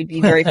 I think we'd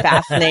be very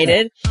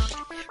fascinated.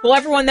 Well,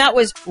 everyone, that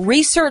was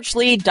research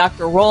lead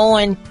Dr.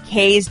 Roland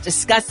Kays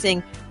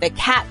discussing the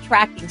cat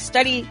tracking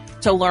study.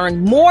 To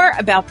learn more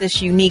about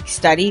this unique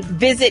study,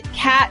 visit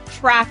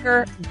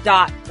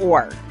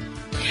cattracker.org.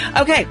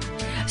 Okay,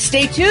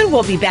 stay tuned.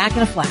 We'll be back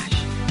in a flash.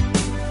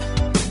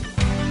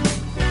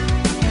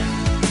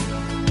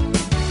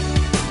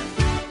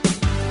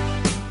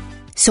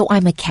 So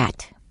I'm a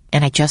cat,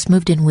 and I just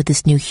moved in with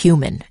this new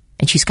human,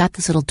 and she's got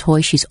this little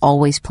toy she's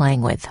always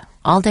playing with,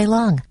 all day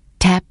long.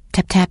 Tap,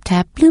 tap, tap,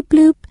 tap, bloop,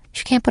 bloop.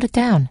 She can't put it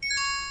down.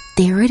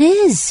 There it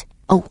is.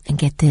 Oh, and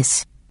get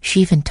this.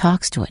 She even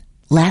talks to it.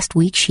 Last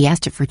week, she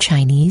asked it for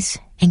Chinese,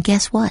 and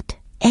guess what?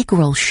 Egg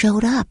rolls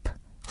showed up.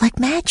 Like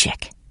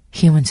magic.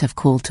 Humans have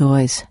cool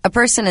toys. A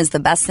person is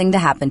the best thing to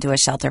happen to a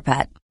shelter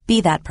pet.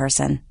 Be that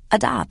person.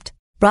 Adopt.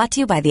 Brought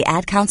to you by the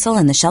Ad Council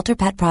and the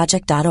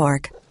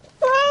ShelterPetProject.org.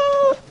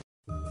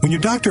 When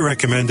your doctor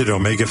recommended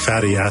omega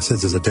fatty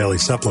acids as a daily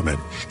supplement,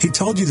 he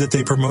told you that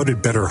they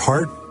promoted better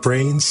heart,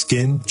 brain,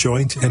 skin,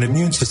 joint, and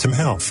immune system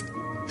health.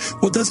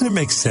 Well, doesn't it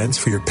make sense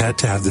for your pet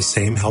to have the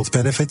same health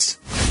benefits?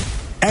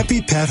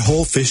 EpiPet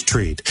Whole Fish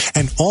Treat,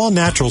 an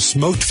all-natural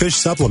smoked fish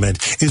supplement,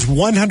 is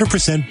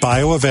 100%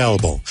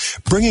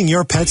 bioavailable, bringing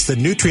your pets the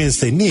nutrients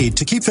they need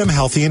to keep them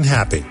healthy and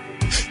happy.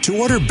 To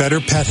order better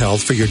pet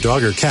health for your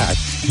dog or cat,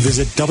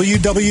 visit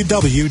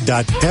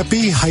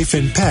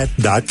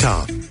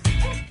www.epi-pet.com.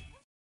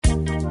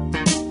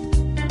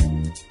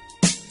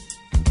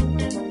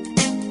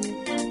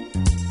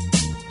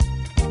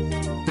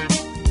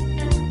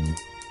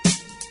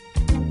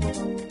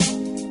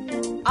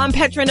 I'm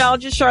pet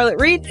trendologist Charlotte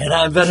Reed. And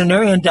I'm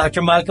veterinarian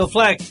Dr. Michael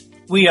Fleck.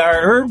 We are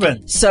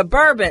urban,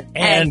 suburban,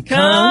 and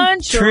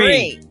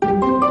country.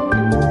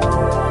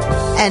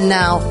 And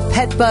now,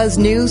 Pet Buzz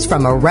news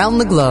from around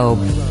the globe.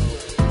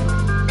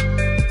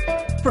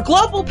 For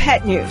global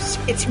pet news,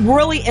 it's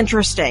really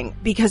interesting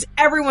because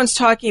everyone's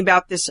talking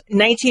about this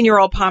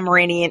 19-year-old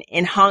Pomeranian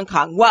in Hong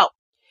Kong. Well,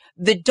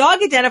 the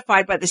dog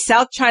identified by the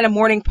South China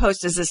Morning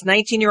Post as this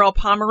 19-year-old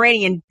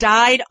Pomeranian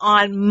died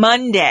on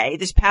Monday,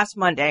 this past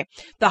Monday.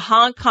 The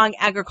Hong Kong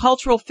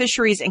Agricultural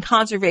Fisheries and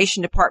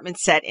Conservation Department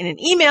said in an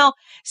email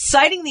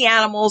citing the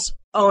animal's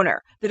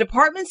owner. The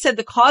department said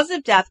the cause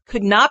of death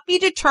could not be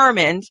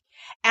determined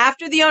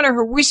after the owner,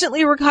 who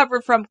recently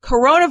recovered from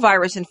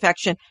coronavirus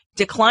infection,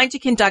 declined to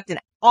conduct an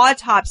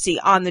autopsy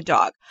on the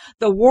dog.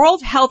 The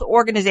World Health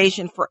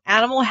Organization for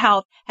Animal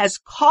Health has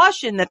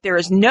cautioned that there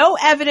is no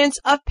evidence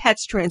of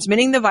pets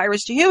transmitting the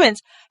virus to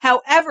humans.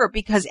 However,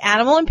 because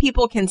animal and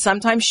people can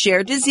sometimes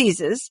share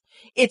diseases,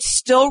 it's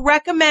still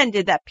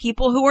recommended that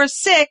people who are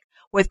sick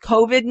with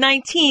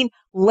COVID-19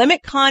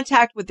 limit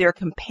contact with their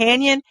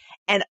companion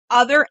and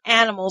other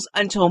animals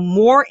until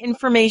more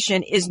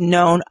information is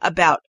known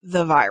about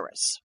the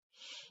virus.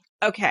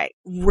 Okay,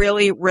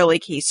 really, really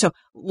key. So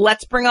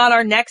let's bring on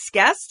our next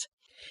guest.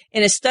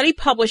 In a study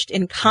published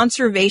in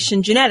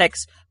Conservation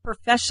Genetics,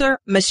 Professor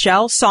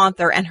Michelle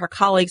Saunther and her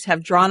colleagues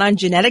have drawn on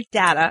genetic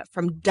data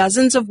from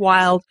dozens of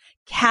wild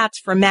cats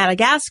from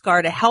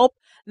Madagascar to help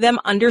them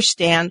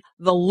understand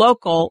the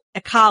local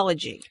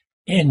ecology.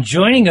 And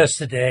joining us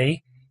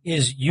today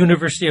is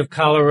University of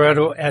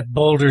Colorado at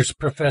Boulder's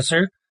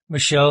Professor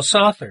Michelle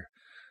Sother.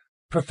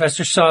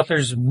 Professor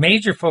Sother's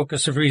major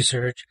focus of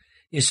research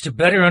is to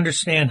better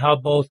understand how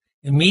both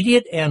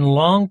immediate and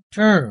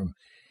long-term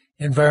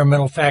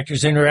environmental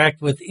factors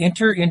interact with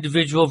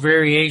inter-individual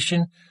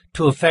variation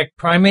to affect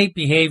primate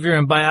behavior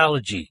and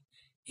biology.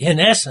 In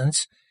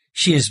essence,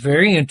 she is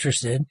very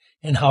interested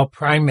in how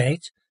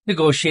primates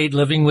negotiate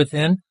living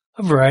within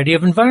a variety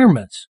of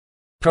environments.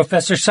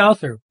 Professor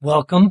Sother,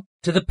 welcome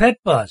to the Pet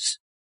Buzz.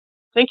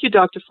 Thank you,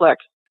 Dr. Fleck.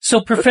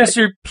 So,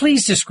 Professor,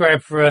 please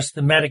describe for us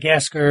the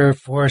Madagascar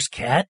forest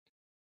cat.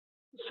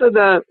 So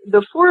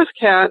the forest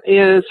cat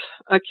is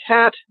a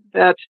cat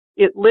that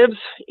it lives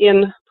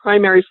in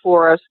primary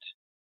forest.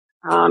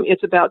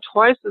 It's about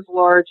twice as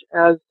large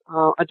as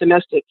a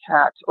domestic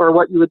cat, or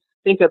what you would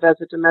think of as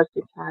a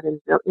domestic cat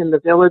in the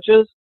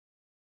villages.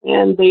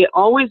 And they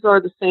always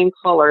are the same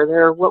color.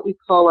 They're what we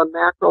call a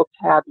mackerel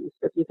tabby.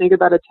 So if you think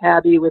about a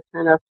tabby with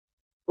kind of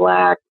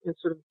black and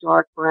sort of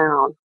dark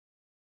brown.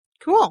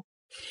 Cool.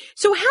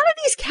 So how do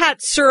these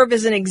cats serve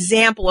as an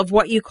example of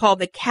what you call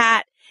the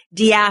cat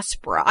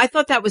diaspora? I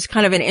thought that was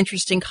kind of an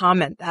interesting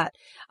comment that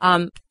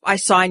I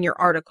saw in your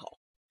article.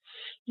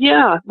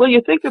 Yeah, well,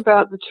 you think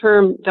about the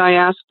term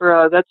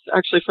diaspora, that's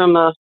actually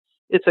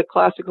it's a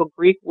classical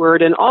Greek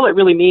word, and all it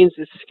really means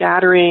is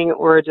scattering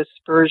or a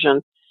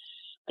dispersion.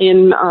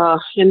 In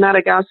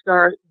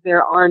Madagascar,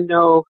 there are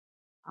no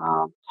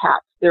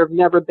cats. There have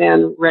never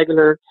been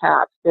regular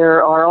cats.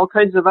 There are all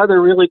kinds of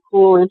other really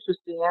cool,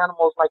 interesting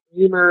animals like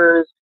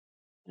lemurs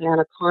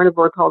and a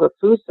carnivore called a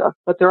fossa,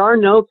 but there are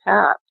no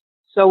cats.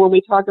 So when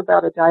we talk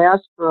about a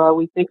diaspora,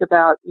 we think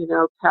about,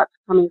 cats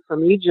coming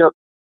from Egypt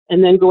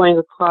and then going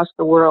across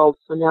the world.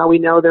 So now we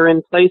know they're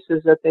in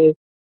places that they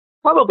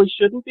probably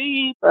shouldn't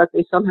be, but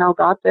they somehow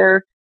got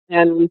there,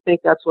 and we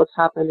think that's what's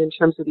happened in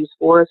terms of these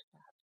forest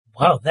cats.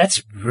 Wow,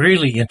 that's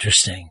really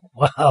interesting.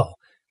 Wow,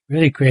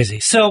 really crazy.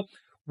 So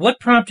what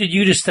prompted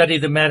you to study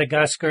the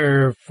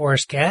Madagascar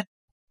forest cat?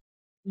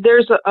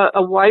 There's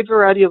a wide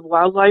variety of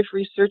wildlife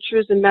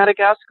researchers in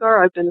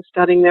Madagascar. I've been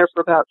studying there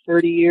for about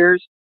 30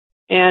 years.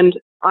 And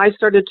I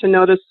started to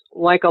notice,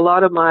 like a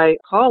lot of my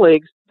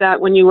colleagues,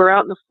 that when you were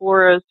out in the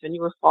forest and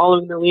you were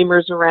following the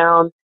lemurs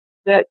around,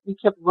 that you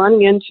kept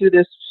running into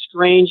this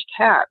strange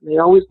cat. And they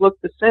always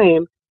looked the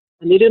same,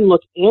 and they didn't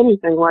look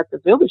anything like the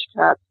village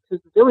cats,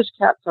 because the village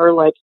cats are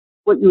like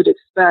what you would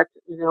expect.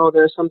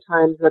 They're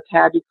sometimes a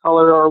tabby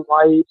color or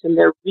white, and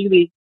they're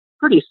really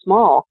pretty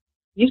small.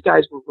 These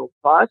guys were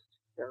robust.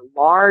 They're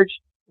large.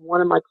 One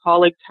of my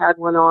colleagues had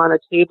one on a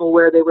table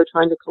where they were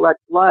trying to collect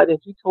blood, and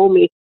he told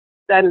me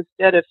that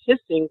instead of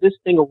hissing, this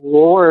thing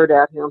roared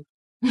at him.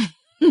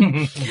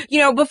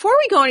 Before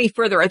we go any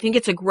further, I think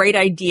it's a great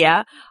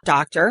idea,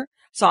 Dr.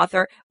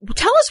 Sother.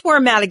 Tell us where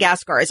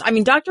Madagascar is. I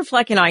mean, Dr.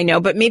 Fleck and I know,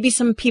 but maybe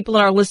some people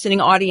in our listening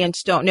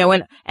audience don't know.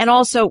 And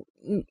also,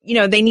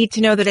 they need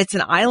to know that it's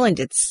an island.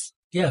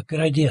 Yeah,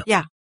 good idea.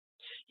 Yeah.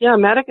 Yeah,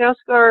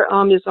 Madagascar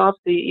is off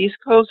the east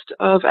coast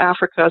of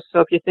Africa. So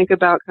if you think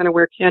about kind of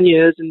where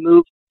Kenya is and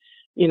move,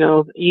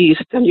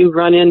 east, and you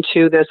run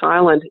into this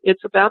island,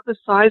 it's about the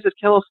size of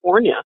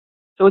California.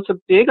 So it's a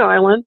big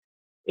island.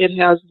 It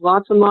has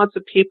lots and lots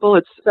of people.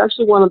 It's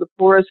actually one of the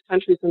poorest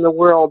countries in the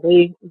world.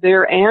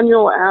 Their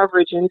annual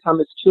average income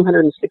is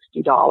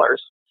 $260.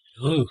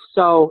 Ooh.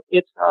 So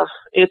it's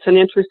an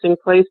interesting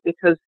place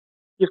because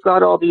you've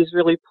got all these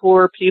really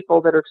poor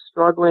people that are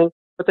struggling,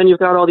 but then you've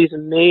got all these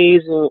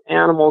amazing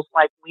animals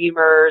like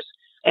lemurs,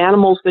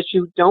 animals that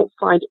you don't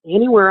find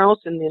anywhere else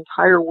in the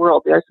entire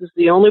world. This is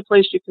the only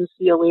place you can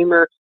see a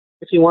lemur.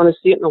 If you want to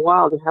see it in the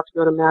wild, you have to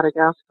go to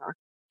Madagascar.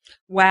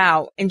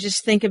 Wow. And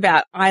just think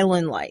about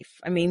island life.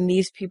 I mean,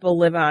 these people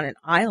live on an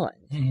island.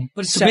 Mm-hmm.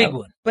 But it's a big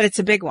one. But it's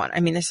a big one. I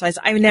mean, the size,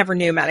 I never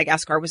knew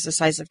Madagascar was the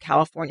size of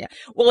California.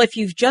 Well, if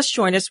you've just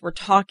joined us, we're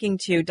talking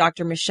to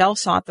Dr. Michelle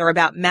Sother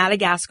about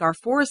Madagascar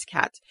forest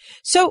cats.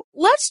 So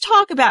let's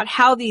talk about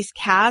how these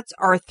cats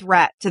are a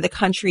threat to the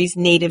country's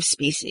native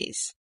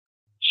species.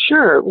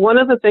 Sure. One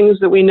of the things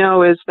that we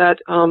know is that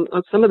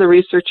some of the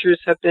researchers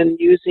have been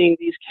using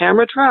these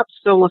camera traps.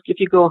 So look, if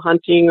you go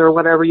hunting or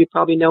whatever, you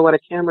probably know what a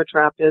camera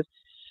trap is,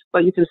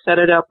 but you can set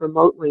it up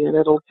remotely and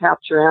it'll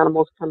capture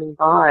animals coming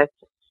by.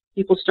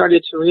 People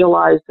started to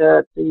realize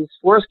that these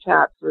forest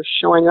cats are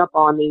showing up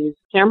on these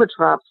camera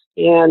traps,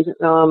 and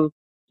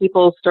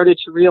people started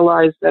to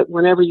realize that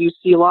whenever you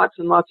see lots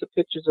and lots of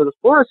pictures of the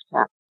forest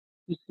cat,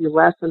 you see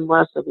less and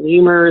less of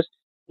lemurs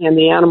and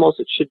the animals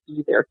that should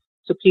be there.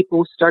 So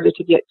people started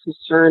to get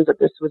concerned that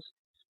this was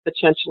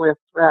potentially a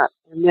threat.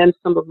 And then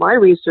some of my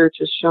research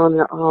has shown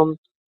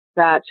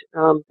that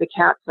the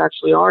cats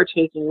actually are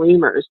taking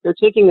lemurs. They're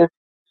taking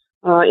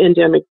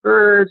endemic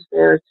birds.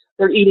 They're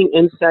eating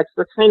insects.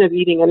 They're kind of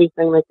eating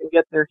anything they can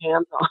get their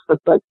hands on.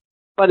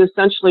 But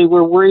essentially,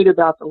 we're worried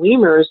about the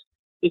lemurs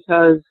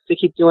because to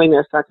keep doing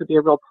this, that could be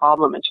a real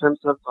problem in terms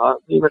of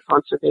lemur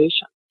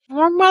conservation.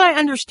 From what I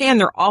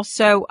understand, they're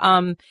also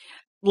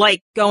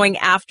going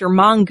after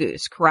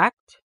mongoose, correct?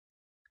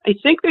 I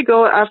think they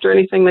go after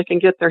anything they can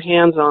get their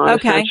hands on,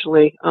 okay.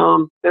 Essentially.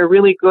 They're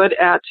really good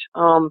at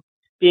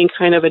being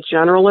kind of a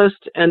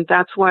generalist. And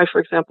that's why, for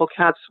example,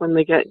 cats, when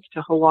they get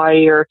to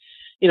Hawaii or,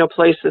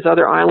 places,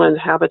 other island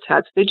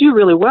habitats, they do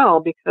really well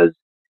because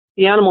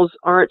the animals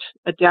aren't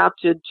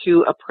adapted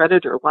to a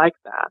predator like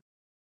that.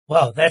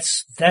 Wow,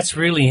 that's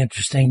really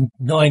interesting,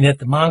 knowing that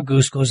the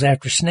mongoose goes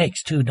after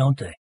snakes too, don't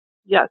they?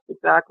 Yes,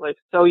 exactly.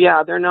 So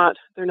yeah, they're not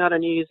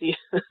an easy,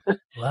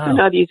 Wow. they're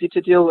not easy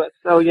to deal with.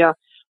 So yeah,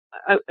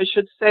 I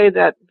should say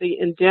that the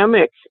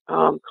endemic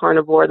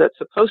carnivore that's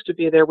supposed to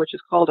be there, which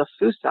is called a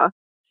fusa,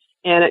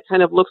 and it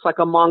kind of looks like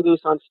a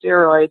mongoose on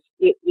steroids,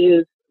 it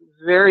is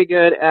very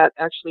good at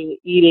actually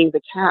eating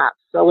the cats.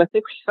 So I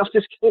think we have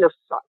this kind of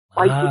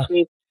fight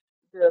between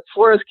the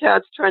forest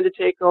cats trying to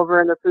take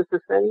over and the fusa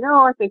saying, no,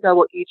 I think I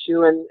will eat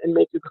you and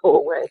make you go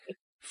away.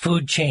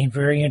 Food chain,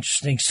 very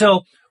interesting.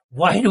 So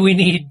why do we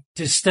need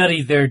to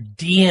study their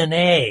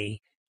DNA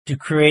to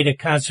create a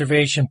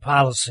conservation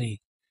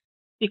policy?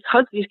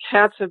 Because these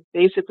cats have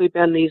basically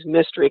been these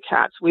mystery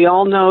cats. We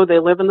all know they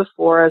live in the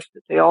forest.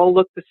 They all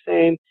look the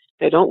same.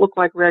 They don't look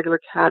like regular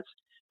cats,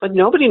 but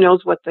nobody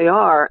knows what they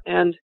are.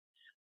 And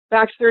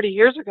back 30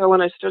 years ago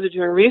when I started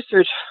doing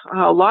research,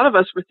 a lot of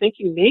us were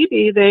thinking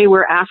maybe they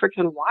were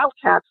African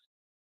wildcats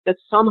that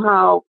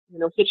somehow,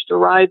 hitched a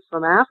ride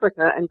from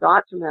Africa and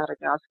got to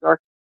Madagascar,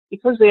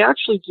 because they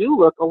actually do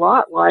look a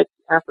lot like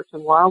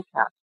African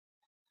wildcats.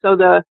 So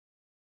the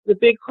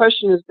big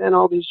question has been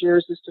all these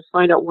years is to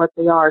find out what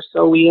they are.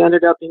 So we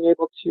ended up being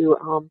able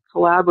to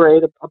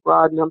collaborate a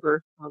broad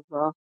number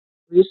of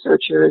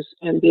researchers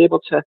and be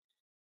able to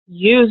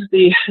use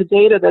the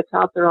data that's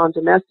out there on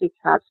domestic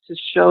cats to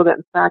show that,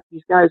 in fact,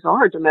 these guys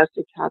are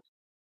domestic cats,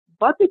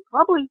 but they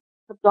probably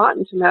have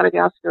gotten to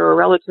Madagascar a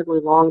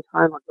relatively long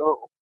time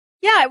ago.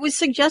 Yeah, it was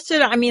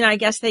suggested, I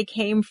guess they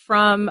came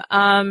from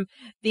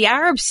the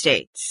Arab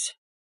states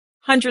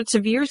hundreds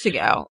of years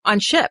ago on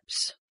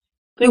ships.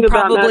 Who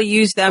probably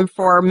used them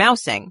for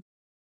mousing.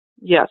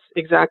 Yes,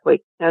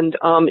 exactly. And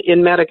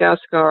in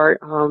Madagascar,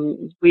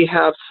 we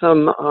have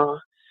some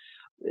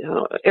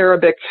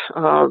Arabic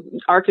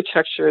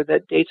architecture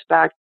that dates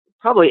back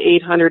probably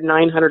 800,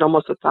 900,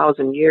 almost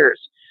 1,000 years.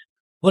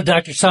 Well,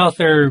 Dr.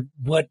 Souther,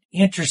 what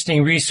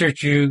interesting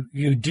research you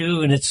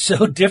do, and it's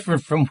so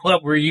different from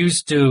what we're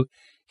used to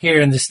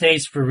here in the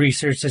States for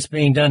research that's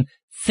being done.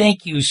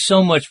 Thank you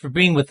so much for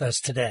being with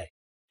us today.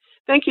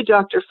 Thank you,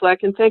 Dr. Fleck,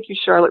 and thank you,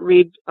 Charlotte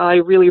Reed. I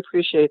really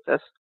appreciate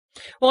this.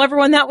 Well,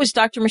 everyone, that was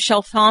Dr.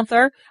 Michelle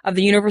Souther of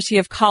the University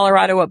of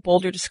Colorado at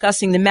Boulder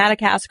discussing the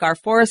Madagascar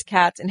forest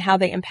cats and how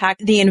they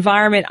impact the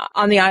environment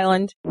on the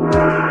island.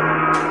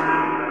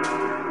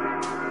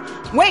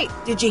 Wait,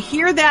 did you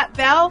hear that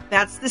bell?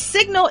 That's the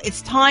signal.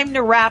 It's time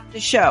to wrap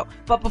the show.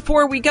 But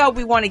before we go,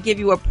 we want to give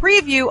you a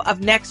preview of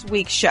next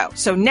week's show.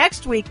 So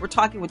next week, we're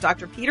talking with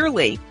Dr. Peter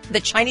Lee, the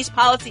Chinese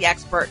policy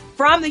expert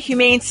from the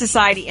Humane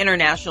Society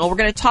International. We're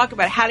going to talk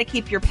about how to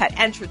keep your pet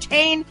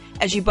entertained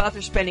as you both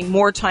are spending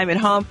more time at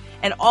home.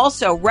 And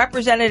also,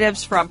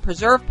 representatives from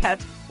Preserve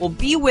Pets will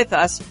be with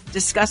us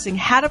discussing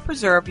how to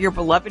preserve your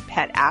beloved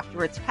pet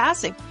after its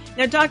passing.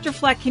 Now, Dr.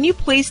 Fleck, can you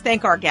please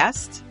thank our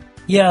guests?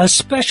 Yeah, a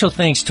special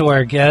thanks to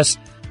our guests,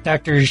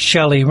 Dr.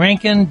 Shelley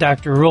Rankin,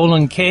 Dr.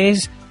 Roland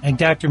Kays, and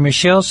Dr.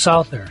 Michelle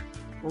Souther.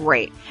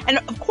 Great. And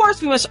of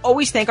course, we must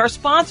always thank our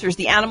sponsors,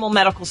 the Animal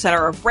Medical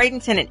Center of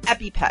Bradenton and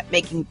EpiPet,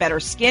 making better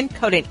skin,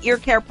 coat, and ear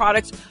care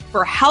products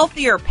for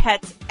healthier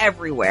pets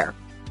everywhere.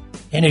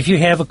 And if you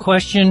have a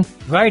question,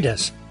 write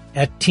us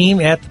at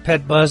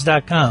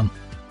team@thepetbuzz.com.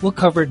 We'll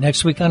cover it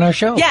next week on our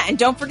show. Yeah, and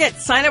don't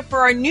forget, sign up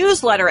for our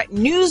newsletter at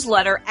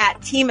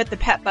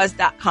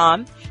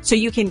team@thepetbuzz.com so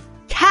you can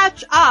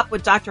catch up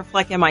with Dr.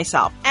 Fleck and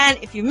myself. And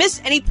if you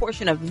miss any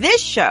portion of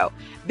this show,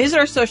 visit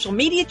our social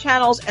media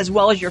channels as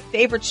well as your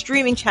favorite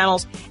streaming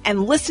channels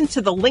and listen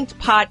to the linked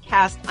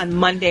podcast on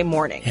Monday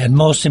morning. And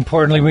most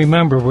importantly,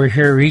 remember, we're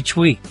here each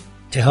week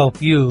to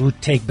help you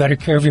take better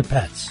care of your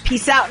pets.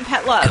 Peace out and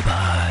pet love.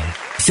 Goodbye.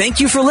 Thank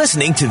you for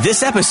listening to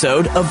this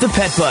episode of The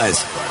Pet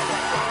Buzz.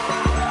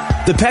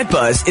 The Pet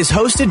Buzz is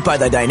hosted by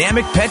the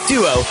dynamic pet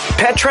duo,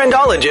 pet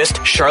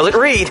trendologist Charlotte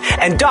Reed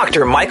and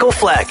Dr. Michael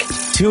Fleck.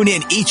 Tune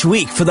in each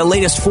week for the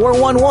latest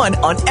 411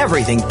 on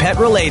everything pet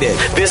related.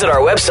 Visit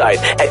our website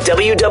at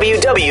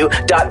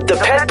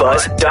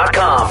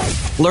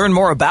www.thepetbuzz.com. Learn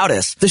more about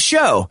us, the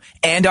show,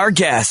 and our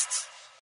guests.